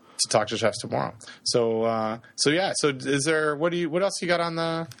tomorrow. To talk to chefs tomorrow. So yeah. So is there? What else you got on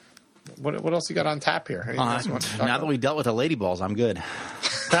the? What else you got on tap here? Now that we dealt with the lady balls, I'm good.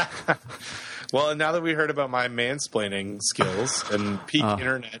 Well, and now that we heard about my mansplaining skills and peak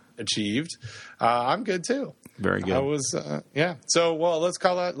internet achieved, I'm good too. Very good. I was, yeah. So, let's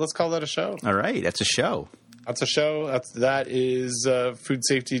call that a show. All right, that's a show. That's a show. That is Food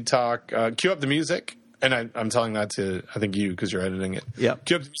Safety Talk. Cue up the music, and I'm telling that to I think you because you're editing it. Yeah.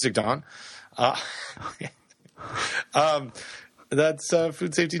 Cue up the music, Don. That's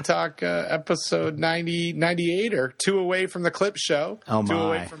Food Safety Talk episode 98 or 2 away from the Clip Show. Oh, my. 2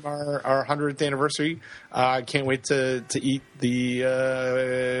 away from our 100th anniversary. I can't wait to eat the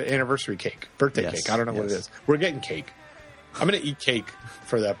anniversary cake, birthday cake. I don't know what it is. We're getting cake. I'm going to eat cake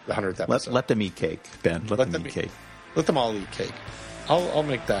for the 100th episode. Let them eat cake, Ben. Let them eat cake. Let them all eat cake. I'll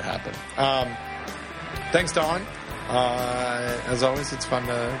make that happen. Thanks, Dawn. As always, it's fun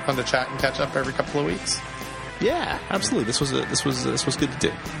to chat and catch up every couple of weeks. Yeah, absolutely. This was good to do.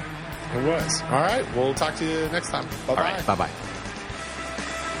 It was. All right. We'll talk to you next time. Bye-bye. All right. Bye-bye.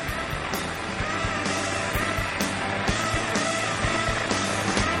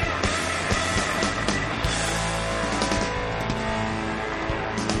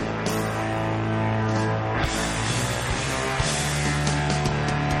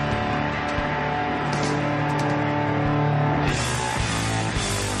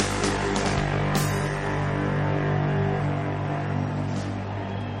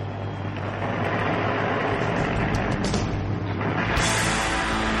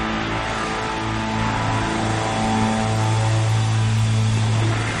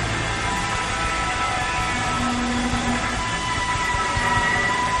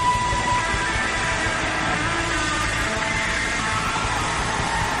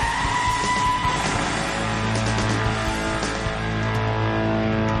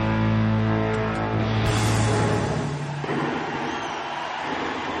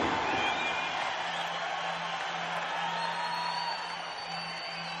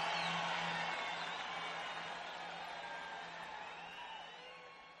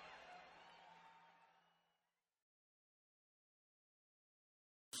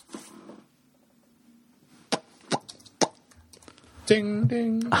 Ding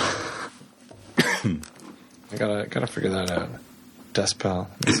ding. I gotta figure that out. Desk bell.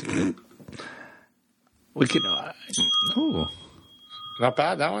 We could. Ooh, Not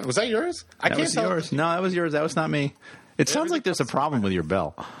bad. That one was that yours? I that can't was tell. yours. No, that was yours. That was not me. It sounds like there's a problem with your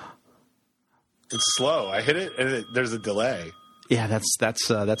bell. It's slow. I hit it, and there's a delay. Yeah, that's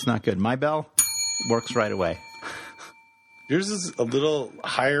not good. My bell works right away. Yours is a little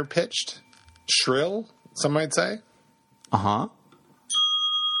higher pitched, shrill. Some might say. Uh huh.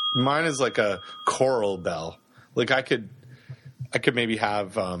 Mine is like a choral bell. Like I could maybe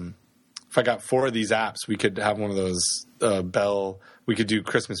have if I got 4 of these apps, we could have one of those bell. We could do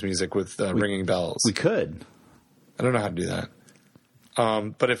Christmas music with ringing bells. We could. I don't know how to do that.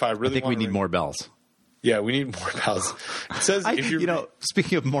 But if I really, I think we need more bells. Yeah, we need more bells. It says if you're,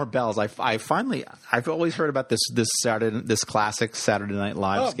 speaking of more bells, I've always heard about this classic Saturday Night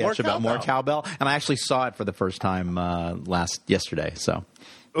Live sketch about more cowbell, and I actually saw it for the first time yesterday. So.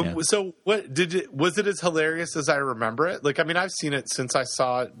 Yeah. So what was it as hilarious as I remember it? Like, I mean, I've seen it since I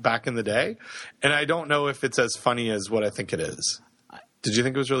saw it back in the day, and I don't know if it's as funny as what I think it is. Did you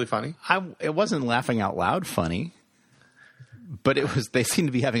think it was really funny? It wasn't laughing out loud funny, but it was. They seemed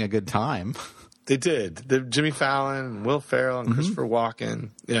to be having a good time. They did. Jimmy Fallon, Will Ferrell, and Christopher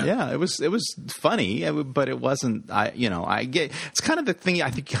Walken. Yeah, it was funny, but it wasn't. I get. It's kind of the thing. I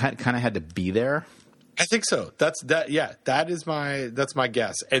think kind of had to be there. I think so. That's my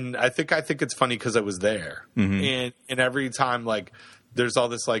guess. And I think it's funny because I was there. And every time, like, there's all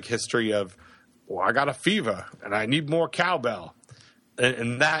this like history of, well, I got a fever and I need more cowbell.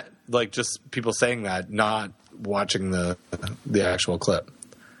 And that, like, just people saying that, not watching the actual clip.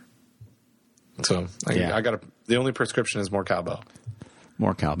 So I got the only prescription is more cowbell.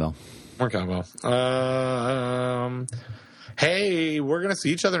 More cowbell. More cowbell. Hey, we're going to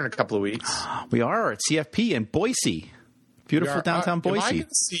see each other in a couple of weeks. We are at CFP in Boise. Beautiful downtown Boise. Am I going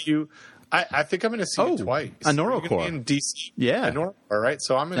to see you? I think I'm going to see you twice. A NoroCore. In DC. Yeah. A NoroCore, right?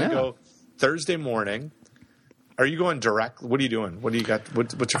 So I'm going to go Thursday morning. Are you going direct? What are you doing? What do you got?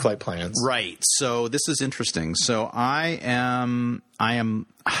 What's your flight plans? Right. So this is interesting. So I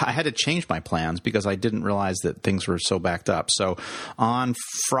had to change my plans because I didn't realize that things were so backed up. So on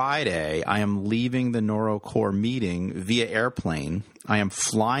Friday, I am leaving the NoroCore meeting via airplane. I am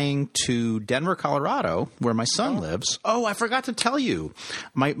flying to Denver, Colorado, where my son lives. Oh, I forgot to tell you.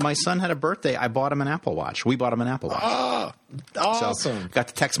 My son had a birthday. I bought him an Apple Watch. We bought him an Apple Watch. Oh, awesome. So got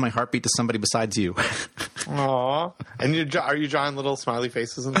to text my heartbeat to somebody besides you. Aw. And are you drawing little smiley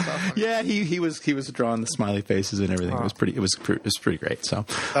faces and stuff? Yeah, he was drawing the smiley faces and everything. It was pretty great. So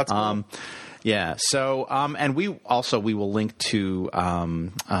that's cool. Yeah. So, and we will link to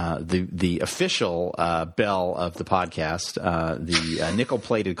the official bell of the podcast, the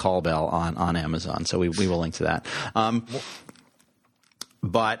nickel-plated call bell on Amazon. So we will link to that. So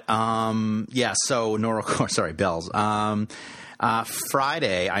NoroCore, sorry, bells.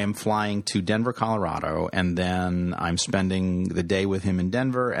 Friday, I am flying to Denver, Colorado, and then I'm spending the day with him in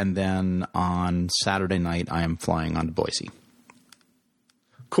Denver, and then on Saturday night, I am flying on to Boise.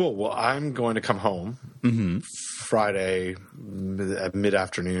 Cool. Well, I'm going to come home Friday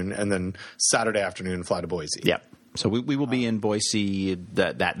mid-afternoon, and then Saturday afternoon fly to Boise. Yep. So we will be in Boise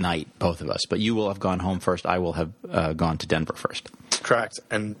that night, both of us. But you will have gone home first. I will have gone to Denver first. Correct.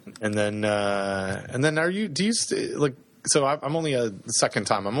 And then are you? Do you like? So I'm only a second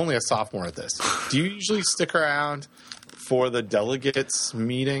time. I'm only a sophomore at this. Do you usually stick around for the delegates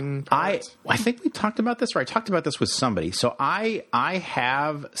meeting part? I think we talked about this, or I talked about this with somebody. So I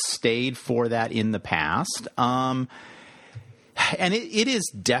have stayed for that in the past. And it is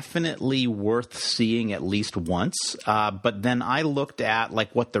definitely worth seeing at least once. But then I looked at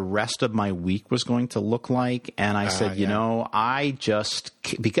like what the rest of my week was going to look like, and I said, I just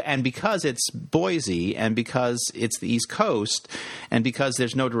because it's Boise, and because it's the East Coast, and because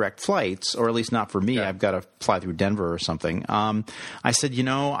there's no direct flights, or at least not for me, I've got to fly through Denver or something. I said,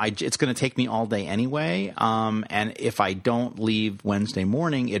 it's going to take me all day anyway, and if I don't leave Wednesday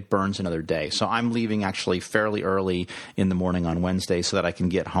morning, it burns another day. So I'm leaving actually fairly early in the morning on Wednesday so that I can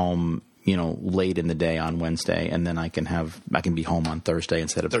get home, late in the day on Wednesday, and then I can be home on Thursday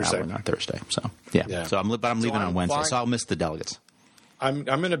instead of traveling on Thursday. So yeah. So I'm leaving on Wednesday, so I'll miss the delegates. I'm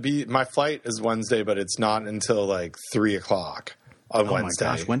going to be. My flight is Wednesday, but it's not until like 3:00 on Wednesday.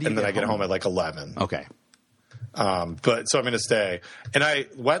 My gosh, when do you and then get I get home at like 11. Okay. But so I'm going to stay, and I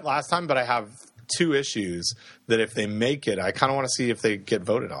went last time, but I have two issues that if they make it, I kind of want to see if they get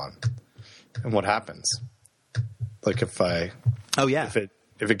voted on and what happens. Like if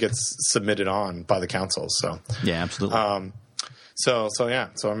it gets submitted on by the council. So yeah, absolutely. So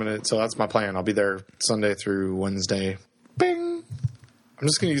that's my plan. I'll be there Sunday through Wednesday. Bing. I'm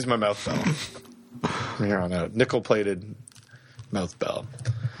just gonna use my mouth bell from here on out. Nickel plated mouth bell.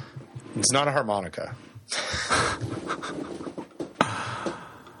 It's not a harmonica.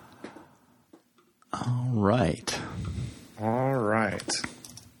 All right.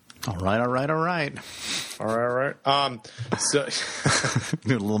 So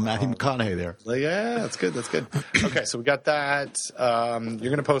Do a little Matthew McConaughey there. yeah, that's good. Okay, so we got that. You're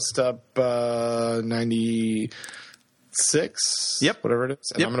gonna post up 96. Yep. Whatever it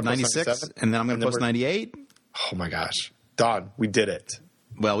is. And Yep, I'm gonna post 96, 97. and then I'm going to post 98. Oh my gosh, Don, we did it.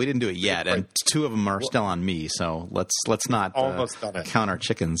 Well, we didn't do it yet, and two of them are still on me. So let's not Almost done it. count our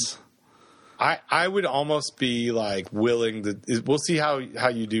chickens. I would almost be like willing to. We'll see how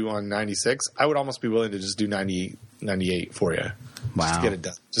you do on 96. I would almost be willing to just do 90, 98 for you. Wow. Just get it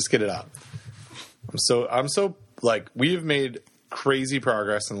done. Just get it up. I'm so like we have made crazy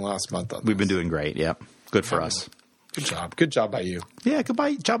progress in the last month. We've been doing great. Yep. Good for us. Good job. Good job by you. Yeah.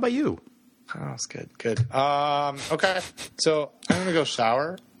 Job by you. Oh, that's good. Good. Okay. So I'm gonna go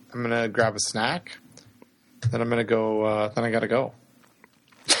shower. I'm gonna grab a snack. Then I'm gonna go. Then I gotta go.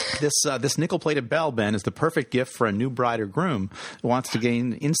 This nickel-plated bell, Ben, is the perfect gift for a new bride or groom who wants to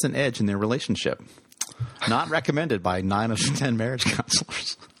gain instant edge in their relationship. Not recommended by 9 out of 10 marriage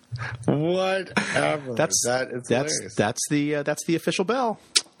counselors. Whatever. That's the official bell.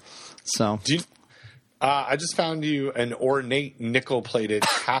 So, I just found you an ornate nickel-plated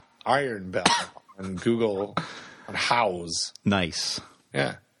cast iron bell on Google on House. Nice.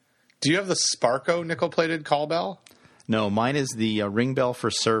 Yeah. Do you have the Sparko nickel-plated call bell? No, mine is the ring bell for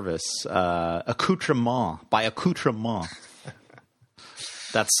service, accoutrement, by accoutrement.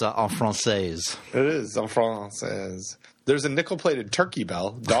 That's en français. It is en français. There's a nickel-plated turkey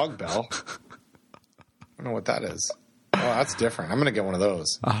bell, dog bell. I don't know what that is. Oh, that's different. I'm going to get one of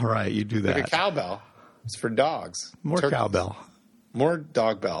those. All right, you do that. Like a cowbell. It's for dogs. More turkey. cowbell. More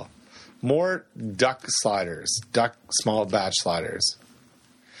dog bell. More duck sliders. Duck small batch sliders.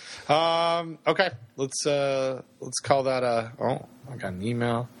 Okay, let's call that I got an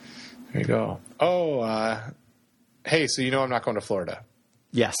email. There you go. Hey, so I'm not going to Florida.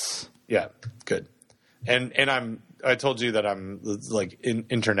 Yes. Yeah, good. And I told you that I'm like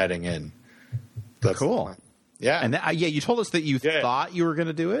interneting in. That's cool. Yeah. And you told us that you thought you were going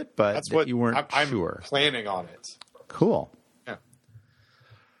to do it, but that's what you weren't sure. I'm planning on it. Cool. Yeah.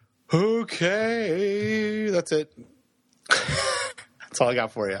 Okay, that's it. That's all I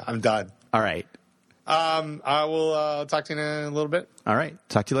got for you. I'm done. All right. I will talk to you in a little bit. All right.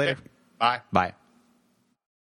 Talk to you later. Okay. Bye. Bye.